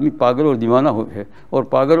جو ہے آدمی پاگل اور دیوانہ ہے, اور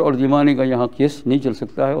پاگل اور دیوانے کا یہاں کیس نہیں چل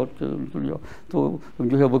سکتا ہے, اور تو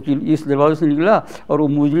جو ہے وکیل اس دروازے سے نکلا اور وہ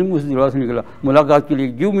مجرم اس دروازے سے نکلا ملاقات کے لیے.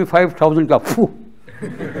 گیو می 5000 کا پھو.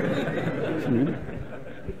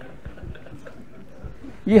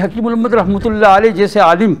 یہ حکیم الامت رحمۃ اللہ علیہ جیسے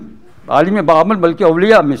عالم بعمل بلکہ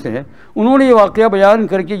اولیاء میں سے ہے, انہوں نے یہ واقعہ بیان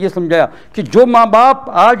کر کے یہ سمجھایا کہ جو ماں باپ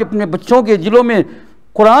آج اپنے بچوں کے دلوں میں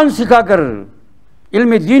قرآن سکھا کر,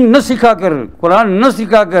 علم دین نہ سکھا کر, قرآن نہ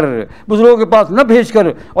سکھا کر, بزرگوں کے پاس نہ بھیج کر,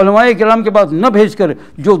 علماء کرام کے پاس نہ بھیج کر,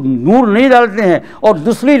 جو نور نہیں ڈالتے ہیں اور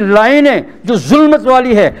دوسری لائنیں جو ظلمت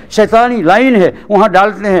والی ہے, شیطانی لائن ہے, وہاں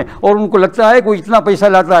ڈالتے ہیں, اور ان کو لگتا ہے کوئی اتنا پیسہ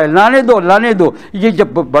لاتا ہے, لانے دو, یہ جب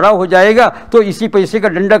بڑا ہو جائے گا تو اسی پیسے کا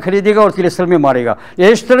ڈنڈا خریدے گا اور تیرے سر میں مارے گا.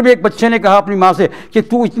 لیسٹر میں ایک بچے نے کہا اپنی ماں سے کہ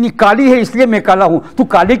تو اتنی کالی ہے اس لیے میں کالا ہوں, تو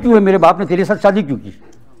کالی کیوں ہے, میرے باپ نے تیرے ساتھ شادی کیوں کی.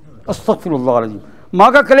 استغفر اللہ العظیم. ماں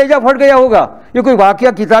کا کلیجہ پھٹ گیا ہوگا. یہ کوئی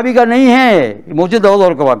واقعہ کتابی کا نہیں ہے, موجودہ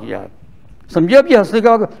دور کا واقعہ ہے. سمجھے اب یہ ہنسنے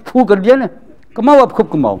کا واقعہ پھو کر دیا نا, کماؤ اب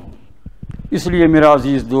خوب کماؤ. اس لیے میرا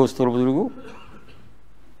عزیز دوست اور بزرگوں,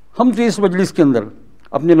 ہم تو اس مجلس کے اندر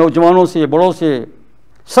اپنے نوجوانوں سے, بڑوں سے,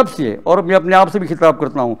 سب سے, اور میں اپنے آپ سے بھی خطاب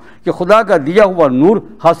کرتا ہوں کہ خدا کا دیا ہوا نور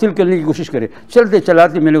حاصل کرنے کی کوشش کرے. چلتے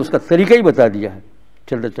چلاتے میں نے اس کا طریقہ ہی بتا دیا ہے.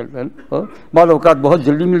 چلتا بعض اوقات بہت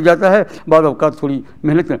جلدی مل جاتا ہے, بعض اوقات تھوڑی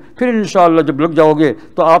محنت کریں. پھر انشاءاللہ جب لگ جاؤ گے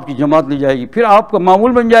تو آپ کی جماعت لی جائے گی, پھر آپ کا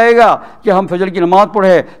معمول بن جائے گا کہ ہم فجر کی نماز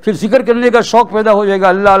پڑھیں, پھر ذکر کرنے کا شوق پیدا ہو جائے گا,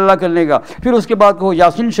 اللہ اللہ کرنے کا. پھر اس کے بعد کہو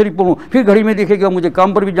یاسین شریف پڑھوں, پھر گھڑی میں دیکھے گا مجھے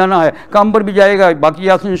کام پر بھی جانا ہے, کام پر بھی جائے گا, باقی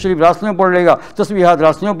یاسین شریف راستے میں پڑھ لے گا, تسبیحات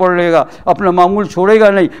راستے میں پڑھ لے گا, اپنا معمول چھوڑے گا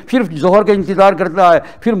نہیں. پھر ظہر کا انتظار کرتا ہے,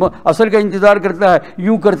 پھر عصر کا انتظار کرتا ہے,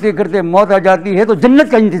 یوں کرتے کرتے موت آ جاتی ہے تو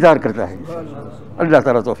جنت کا انتظار کرتا ہے. اللہ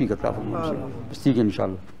تعالیٰ توفیق عطا فرمائے. ٹھیک ہے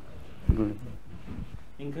انشاءاللہ.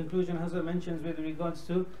 In conclusion, Hazrat mentions with regards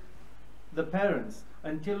to the parents,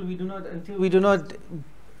 until we do not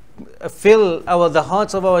fill the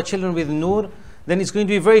hearts of our children with nur, then it's going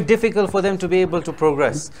to be very difficult for them to be able to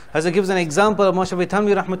progress. Hazrat gives an example of Mashabi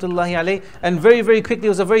Thamli rahmatullahi alayh, and very very quickly,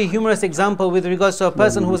 it was a very humorous example with regards to a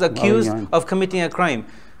person who was accused of committing a crime.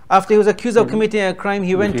 After he was accused of committing a crime,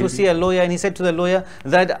 he went to see a lawyer, and he said to the lawyer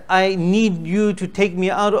that I need you to take me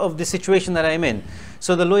out of the situation that I'm in.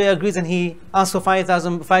 So the lawyer agrees, and he asks for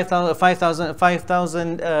 5,000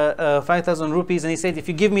 rupees, and he said, if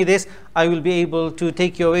you give me this, I will be able to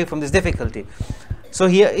take you away from this difficulty. So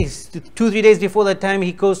he 2-3 days before that time,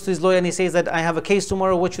 he goes to his lawyer and he says that I have a case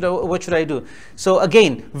tomorrow, what should I do? So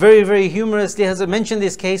again, very very humorously has mentioned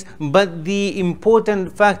this case, but the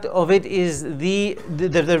important fact of it is the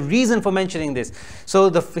reason for mentioning this. So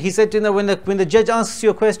he said to him that when the judge asks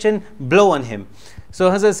you a question, blow on him. So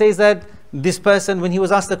Hazrat says that this person, when he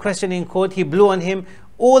was asked the question in court, he blew on him.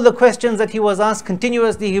 All the questions that he was asked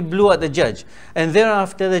continuously, he blew at the judge. And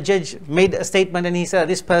thereafter the judge made a statement, and he said,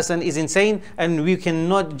 this person is insane and we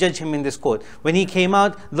cannot judge him in this court. When he came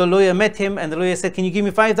out, the lawyer met him, and the lawyer said, can you give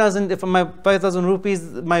me 5,000 rupees,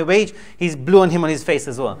 my wage? He blew on him on his face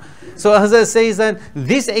as well. So Hazrat says that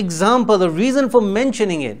this example, the reason for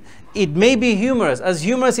mentioning it, it may be humorous as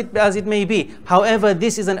it may be. However,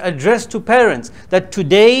 this is an address to parents that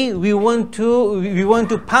today we want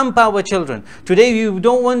to pamper our children. Today we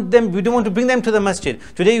don't want to bring them to the masjid.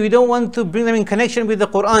 Today we don't want to bring them in connection with the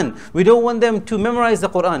Quran. We don't want them to memorize the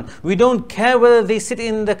Quran. We don't care whether they sit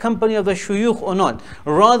in the company of the shuyukh or not.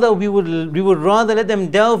 Rather, we would rather let them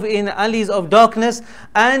delve in alleys of darkness,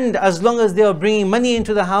 and as long as they are bringing money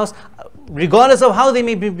into the house, regardless of how they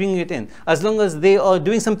may be bringing it in, as long as they are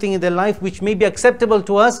doing something in their life which may be acceptable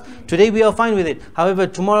to us, today we are fine with it. However,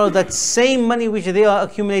 tomorrow that same money which they are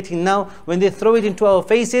accumulating now, when they throw it into our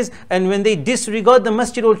faces, and when they disregard the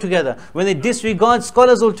masjid altogether, when they disregard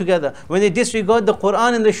scholars altogether, when they disregard the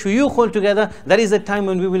Quran and the shuyukh altogether, that is the time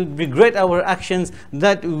when we will regret our actions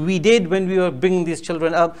that we did when we were bringing these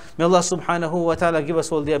children up. May Allah subhanahu wa ta'ala give us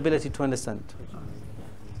all the ability to understand.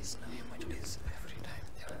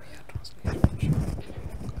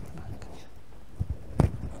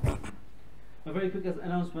 A very quick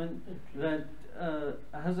announcement that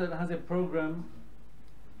Hazrat has a program.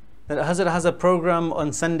 That Hazrat has a program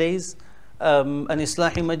on Sundays, an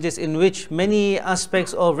Islahi Majlis, in which many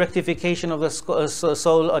aspects of rectification of the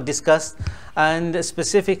soul are discussed, and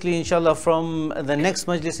specifically, inshallah, from the next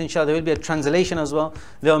Majlis, inshallah, there will be a translation as well.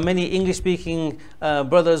 There are many English-speaking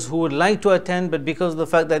brothers who would like to attend, but because of the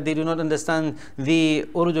fact that they do not understand the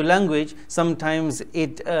Urdu language, sometimes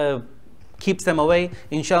it keeps them away.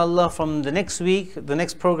 Inshallah, from the next week, the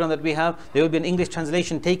next program that we have, there will be an English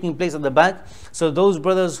translation taking place at the back. So those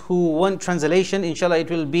brothers who want translation, inshallah, it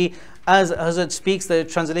will be as Hazrat speaks. The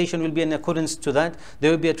translation will be in accordance to that. There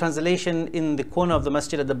will be a translation in the corner of the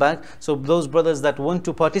masjid at the back. So those brothers that want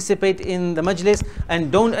to participate in the majlis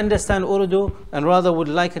and don't understand Urdu and rather would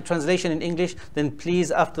like a translation in English, then please,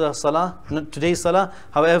 after the salah, not today's salah,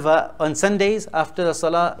 however, on Sundays after the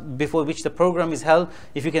salah, before which the program is held,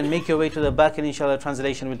 if you can make your way to the back, and inshallah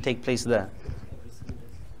translation will take place there.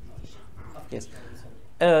 Yes.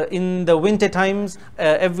 In the winter times,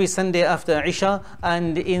 every Sunday after Isha,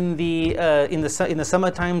 and in the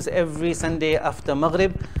summer times, every Sunday after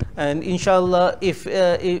Maghrib. And inshallah, if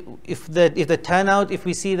the turnout, if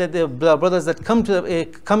we see that the brothers that come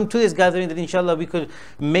to this gathering, then inshallah we could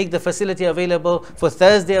make the facility available for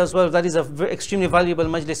Thursday as well. That is a extremely valuable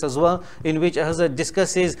majlis as well, in which Hazrat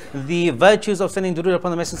discusses the virtues of sending durood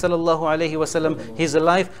upon the Messenger sallallahu alaihi wasallam, his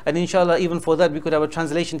life, and inshallah even for that we could have a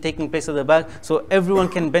translation taking place at the back, so everyone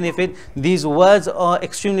can benefit. These words are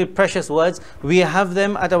extremely precious words. We have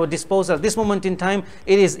them at our disposal at this moment in time.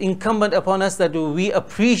 It is incumbent upon us that we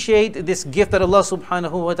appreciate this gift that Allah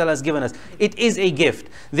subhanahu wa ta'ala has given us. It is a gift.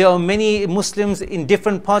 There are many Muslims in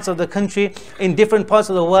different parts of the country, in different parts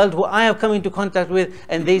of the world, who I have come into contact with,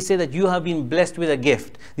 and they say that you have been blessed with a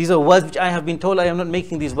gift. These are words which I have been told. I am not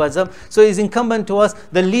making these words up. So it is incumbent to us,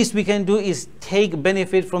 the least we can do is take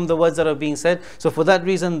benefit from the words that are being said. So for that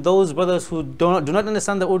reason, those brothers who do not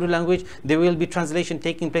understand the Urdu language, there will be translation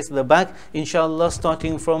taking place at the back, inshallah,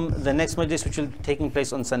 starting from the next majlis, which will be taking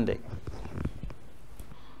place on Sunday.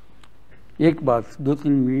 ایک بات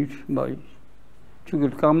 2-3 minute بھائی، چونکہ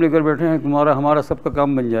کام لے کر بیٹھے ہیں، تمہارا ہمارا سب کا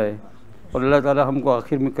کام بن جائے، اور اللہ تعالی ہم کو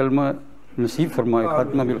آخر میں کلمہ نصیب فرمائے،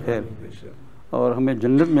 خاتمہ بالخیر، اور ہمیں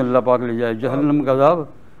جنت میں اللہ پاک لے جائے. جہنم کا عذاب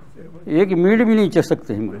 1 منٹ بھی نہیں چل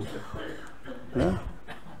سکتے ہم لوگ،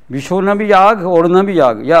 بچھونا بھی آگ، اوڑھنا بھی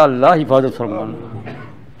آگ، یا اللہ حفاظت فرمانا.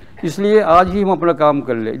 اس لیے آج ہی ہم اپنا کام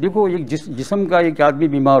کر لیں. دیکھو، ایک جسم کا ایک آدمی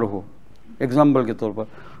بیمار ہو، ایگزامپل کے طور پر،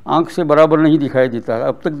 آنکھ سے برابر نہیں دکھائی دیتا ہے،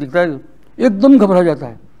 اب تک دکھتا ہے، ایک دم گھبرا جاتا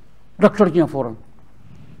ہے، ڈاکٹر کے یہاں فوراً.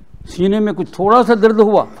 سینے میں کچھ تھوڑا سا درد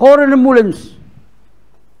ہوا، فوراً ایمبولینس.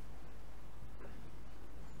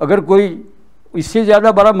 اگر کوئی اس سے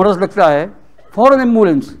زیادہ بڑا مرض لگتا ہے، فوراً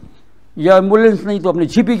ایمبولینس، یا ایمبولینس نہیں تو اپنے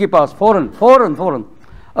جی پی کے پاس فوراً.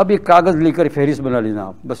 اب ایک کاغذ لے کر فہرست بنا لینا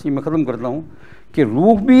آپ. بس یہ میں ختم کرتا ہوں کہ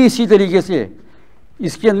روح بھی اسی طریقے سے،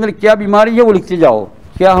 اس کے اندر کیا بیماری ہے وہ لکھتے جاؤ.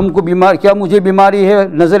 کیا مجھے بیماری ہے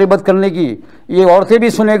نظر بد کرنے کی؟ یہ عورتیں بھی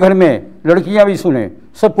سنیں، گھر میں لڑکیاں بھی سنیں،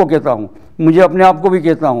 سب کو کہتا ہوں، مجھے اپنے آپ کو بھی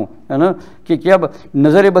کہتا ہوں، ہے نا، کہ کیا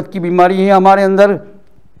نظر بد کی بیماری ہے ہمارے اندر؟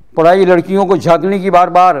 پڑھائی لڑکیوں کو جھانکنے کی بار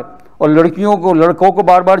بار، اور لڑکوں کو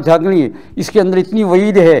بار بار جھانکنی ہے. اس کے اندر اتنی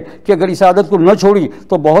وعید ہے کہ اگر اس عادت کو نہ چھوڑی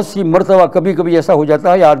تو بہت سی مرتبہ کبھی ایسا ہو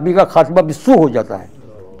جاتا ہے آدمی کا خاتمہ بسو ہو جاتا ہے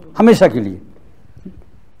ہمیشہ کے لیے.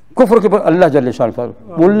 کفر کے پر اللہ جل شانہ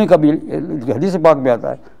بولنے کا بھی حدیث پاک میں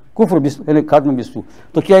آتا ہے، کفر یعنی خاتمہ بسو.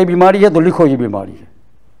 تو کیا یہ بیماری ہے؟ تو لکھو یہ بیماری ہے.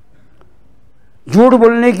 جھوٹ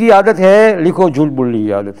بولنے کی عادت ہے، لکھو جھوٹ بولنے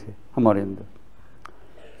کی عادت ہے ہمارے اندر.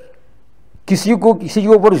 کسی کے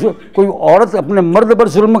اوپر کوئی عورت اپنے مرد پر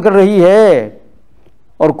ظلم کر رہی ہے،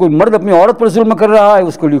 اور کوئی مرد اپنی عورت پر ظلم کر رہا ہے،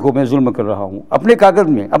 اس کو لکھو میں ظلم کر رہا ہوں. اپنے کاغذ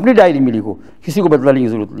میں، اپنی ڈائری میں لکھو، کسی کو بتلانے کی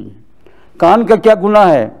ضرورت نہیں ہے. کان کا کیا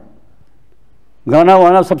گناہ ہے؟ گانا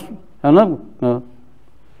وانا سب ہے نا.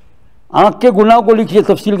 آنکھ کے گناہ کو لکھیے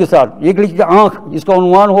تفصیل کے ساتھ. ایک لکھیے آنکھ، جس کا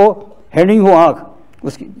عنوان ہو، ہیڈنگ ہو آنکھ،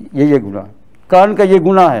 اس کی یہ گناہ ہے. کان کا یہ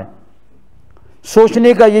گناہ ہے.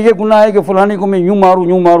 سوچنے کا یہ گناہ ہے کہ فلانے کو میں یوں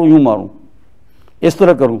ماروں، اس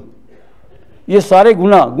طرح کروں. یہ سارے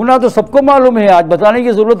گناہ تو سب کو معلوم ہے، آج بتانے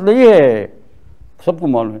کی ضرورت نہیں ہے، سب کو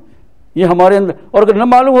معلوم ہے یہ ہمارے اندر. اور اگر نہ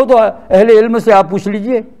معلوم ہو تو اہل علم سے آپ پوچھ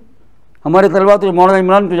لیجئے. ہمارے طلبہ تو مولانا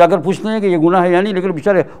عمران کو جا کر پوچھتے ہیں کہ یہ گناہ ہے یا نہیں، لیکن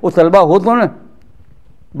بیچارے وہ طلبہ ہو تو نا،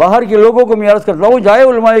 باہر کے لوگوں کو میں عرض کرتا ہوں جائے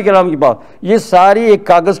علماء کرام کے پاس. یہ ساری ایک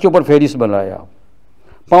کاغذ کے اوپر فہرست بنایا.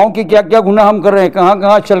 پاؤں کے کیا کیا گناہ ہم کر رہے ہیں،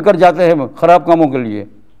 کہاں چل کر جاتے ہیں خراب کاموں کے لیے.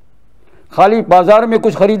 خالی بازار میں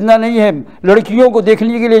کچھ خریدنا نہیں ہے، لڑکیوں کو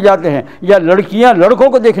دیکھنے کے لیے جاتے ہیں، یا لڑکیاں لڑکوں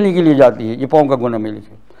کو دیکھنے کے لیے جاتی ہے. یہ پاؤں کا گناہ میں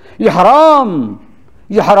لکھے. یہ حرام،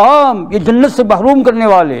 یہ جنت سے محروم کرنے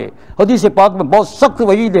والے. حدیث پاک میں بہت سخت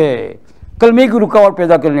وعید ہے کلمے کی رکاوٹ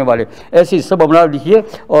پیدا کرنے والے، ایسے سب امراض لکھیے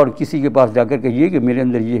اور کسی کے پاس جا کر کہیے کہ میرے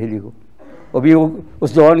اندر یہ ہے، لکھو. ابھی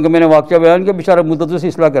اس جوان کا میں نے واقعہ بیان کیا، بیچارہ مدت سے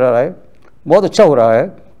اصلاح کرا رہا ہے، بہت اچھا ہو رہا ہے.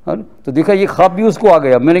 تو دیکھا یہ خواب بھی اس کو آ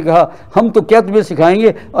گیا. میں نے کہا ہم تو کیا تمہیں سکھائیں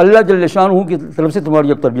گے، اللہ جل شانہ کی طرف سے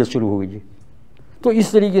تمہاری اب تربیت شروع ہوگی. تو اس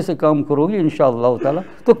طریقے سے کام کرو گے انشاءاللہ تعالیٰ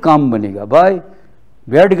تو کام بنے گا. بھائی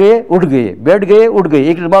بیٹھ گئے اٹھ گئے، بیٹھ گئے اٹھ گئے،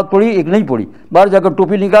 ایک نماز پڑھی ایک نہیں پڑھی، باہر جا کر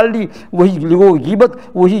ٹوپی نکال لی، وہی لگو غیبت،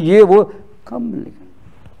 وہی یہ وہ، کام ملے گا.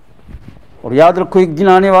 اور یاد رکھو ایک دن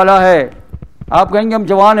آنے والا ہے، آپ کہیں گے ہم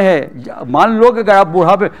جوان ہیں، مان لو کہ اگر آپ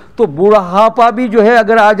بوڑھاپے، تو بوڑھاپا بھی جو ہے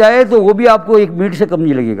اگر آ جائے تو وہ بھی آپ کو ایک منٹ سے کم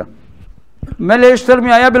نہیں لگے گا. میں لیسٹر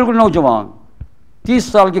میں آیا بالکل نوجوان،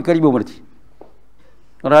 30 سال کے قریب عمر تھی،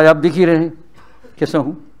 اور آج آپ دیکھ ہی رہے ہیں کیسا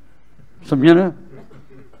ہوں، سمجھے نا،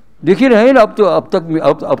 دیکھ ہی رہے ہیں نا. اب تک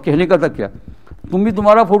اب کہنے کا تک کیا، تم بھی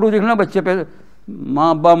تمہارا فوٹو دیکھنا، بچے پہ ماں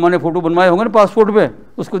ابا اماں نے فوٹو بنوائے ہوں گے نا پاسپورٹ پہ،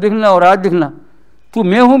 اس کو دیکھنا اور آج دیکھنا، تو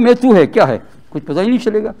میں ہوں میں تو ہے کیا ہے، کچھ پتہ ہی نہیں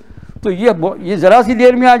چلے گا. تو یہ ذرا سی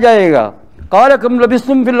دیر میں آ جائے گا. قال کم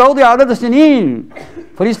لبثتم فی الارض عدد سنین،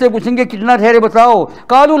 فرشتے پوچھیں گے کتنا ٹھہرے بتاؤ،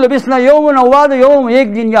 قالوا لبثنا یوما او بعض یوم،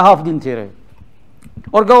 ایک دن یا ہاف دن ٹھہرے.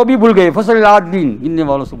 اور کہو ابھی بھول گئے، فصل العادلین، گننے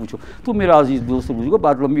والوں سے پوچھو. تو میرا عزیز دوست بزرگو،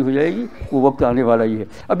 بات لمبی ہو جائے گی، وہ وقت آنے والا ہی ہے.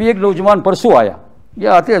 ابھی ایک نوجوان پرسوں آیا، یہ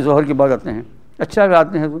آتے ہیں ظہر کے بعد آتے ہیں، اچھا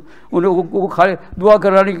آتے ہیں، انہیں وہ کھڑے دعا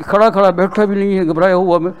کرانے کی، کھڑا بیٹھا بھی نہیں ہے، گھبرایا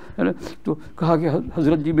ہوا میں. تو کہا کہ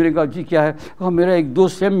حضرت جی، میں نے کہا جی کیا ہے؟ کہا میرا ایک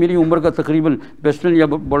دوست سیم میری عمر کا تقریباً بیسٹن یا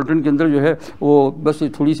بولٹن کے اندر جو ہے وہ بس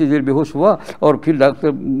تھوڑی سی دیر بے ہوش ہوا، اور پھر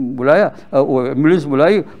ڈاکٹر بلایا، وہ ایمبولینس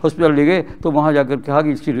بلائی، ہاسپٹل لے گئے، تو وہاں جا کر کہا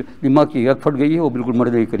کہ اس کی دماغ کی رگ پھٹ گئی ہے، وہ بالکل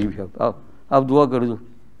مرنے کے قریب ہے، آپ دعا کر دو.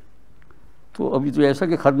 تو ابھی تو ایسا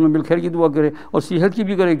کہ خاتمہ بالخیر کی دعا کرے اور صحت کی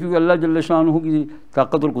بھی کرے، کیونکہ اللہ جل شانہ کی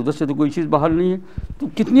طاقت اور قدرت سے تو کوئی چیز باہر نہیں ہے. تو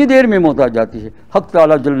کتنی دیر میں موت آ جاتی ہے. حق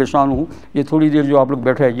تعالیٰ جل شانہ، یہ تھوڑی دیر جو آپ لوگ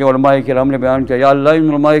بیٹھے ہیں، یہ علماء کرام نے بیان کیا، یا اللہ ان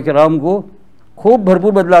علماء کرام کو خوب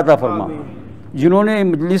بھرپور بدلہ عطا فرما، جنہوں نے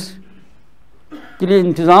مجلس کے لیے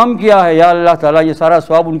انتظام کیا ہے، یا اللہ تعالیٰ یہ سارا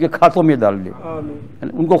ثواب ان کے کھاتوں میں ڈال دے،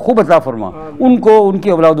 ان کو خوب عطا فرما، ان کو ان کی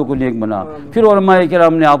اولادوں کو نیک بنا. پھر علماء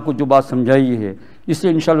کرام نے آپ کو جو بات سمجھائی ہے، اس سے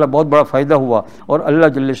انشاءاللہ بہت بڑا فائدہ ہوا، اور اللہ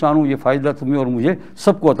جل شانہ یہ فائدہ تمہیں اور مجھے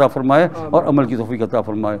سب کو عطا فرمائے اور عمل کی توفیق عطا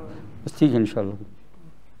فرمائے. بس ٹھیک ہے انشاءاللہ.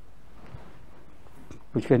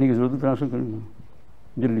 کچھ کہنے کی ضرورت تناسب کریں.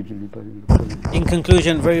 In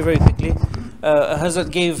conclusion, very quickly, Hazrat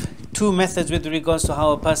gave two methods with regards to how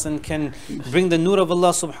a person can bring the nur of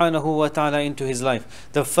Allah subhanahu wa ta'ala into his life.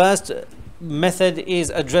 The first method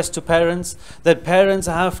is addressed to parents, that parents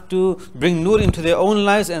have to bring nur into their own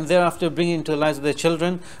lives and thereafter bring it into the lives of their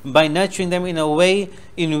children by nurturing them in a way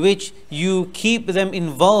in which you keep them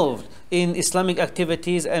involved in Islamic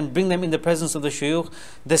activities and bring them in the presence of the shuyukh.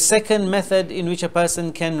 The second method in which a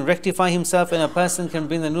person can rectify himself and a person can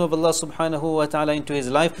bring the nur of Allah subhanahu wa ta'ala into his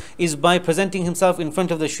life is by presenting himself in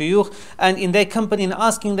front of the shuyukh and in their company and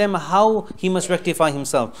asking them how he must rectify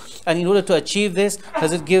himself. And in order to achieve this,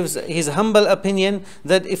 Hazrat gives his humble opinion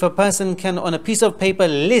that if a person can on a piece of paper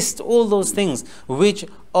list all those things which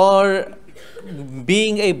are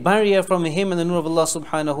being a barrier from him and the nur of Allah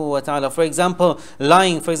subhanahu wa ta'ala. For example,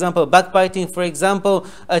 lying, for example, backbiting, for example,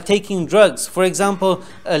 taking drugs, for example,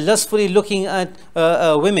 lustfully looking at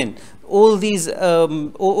women. All these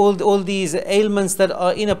ailments that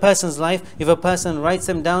are in a person's life, if a person writes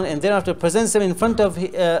them down and thereafter presents them in front of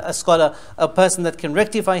a scholar, a person that can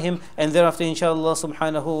rectify him, and thereafter inshallah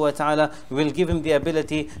subhanahu wa ta'ala will give him the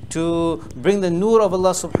ability to bring the nur of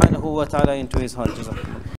Allah subhanahu wa ta'ala into his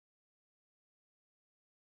heart.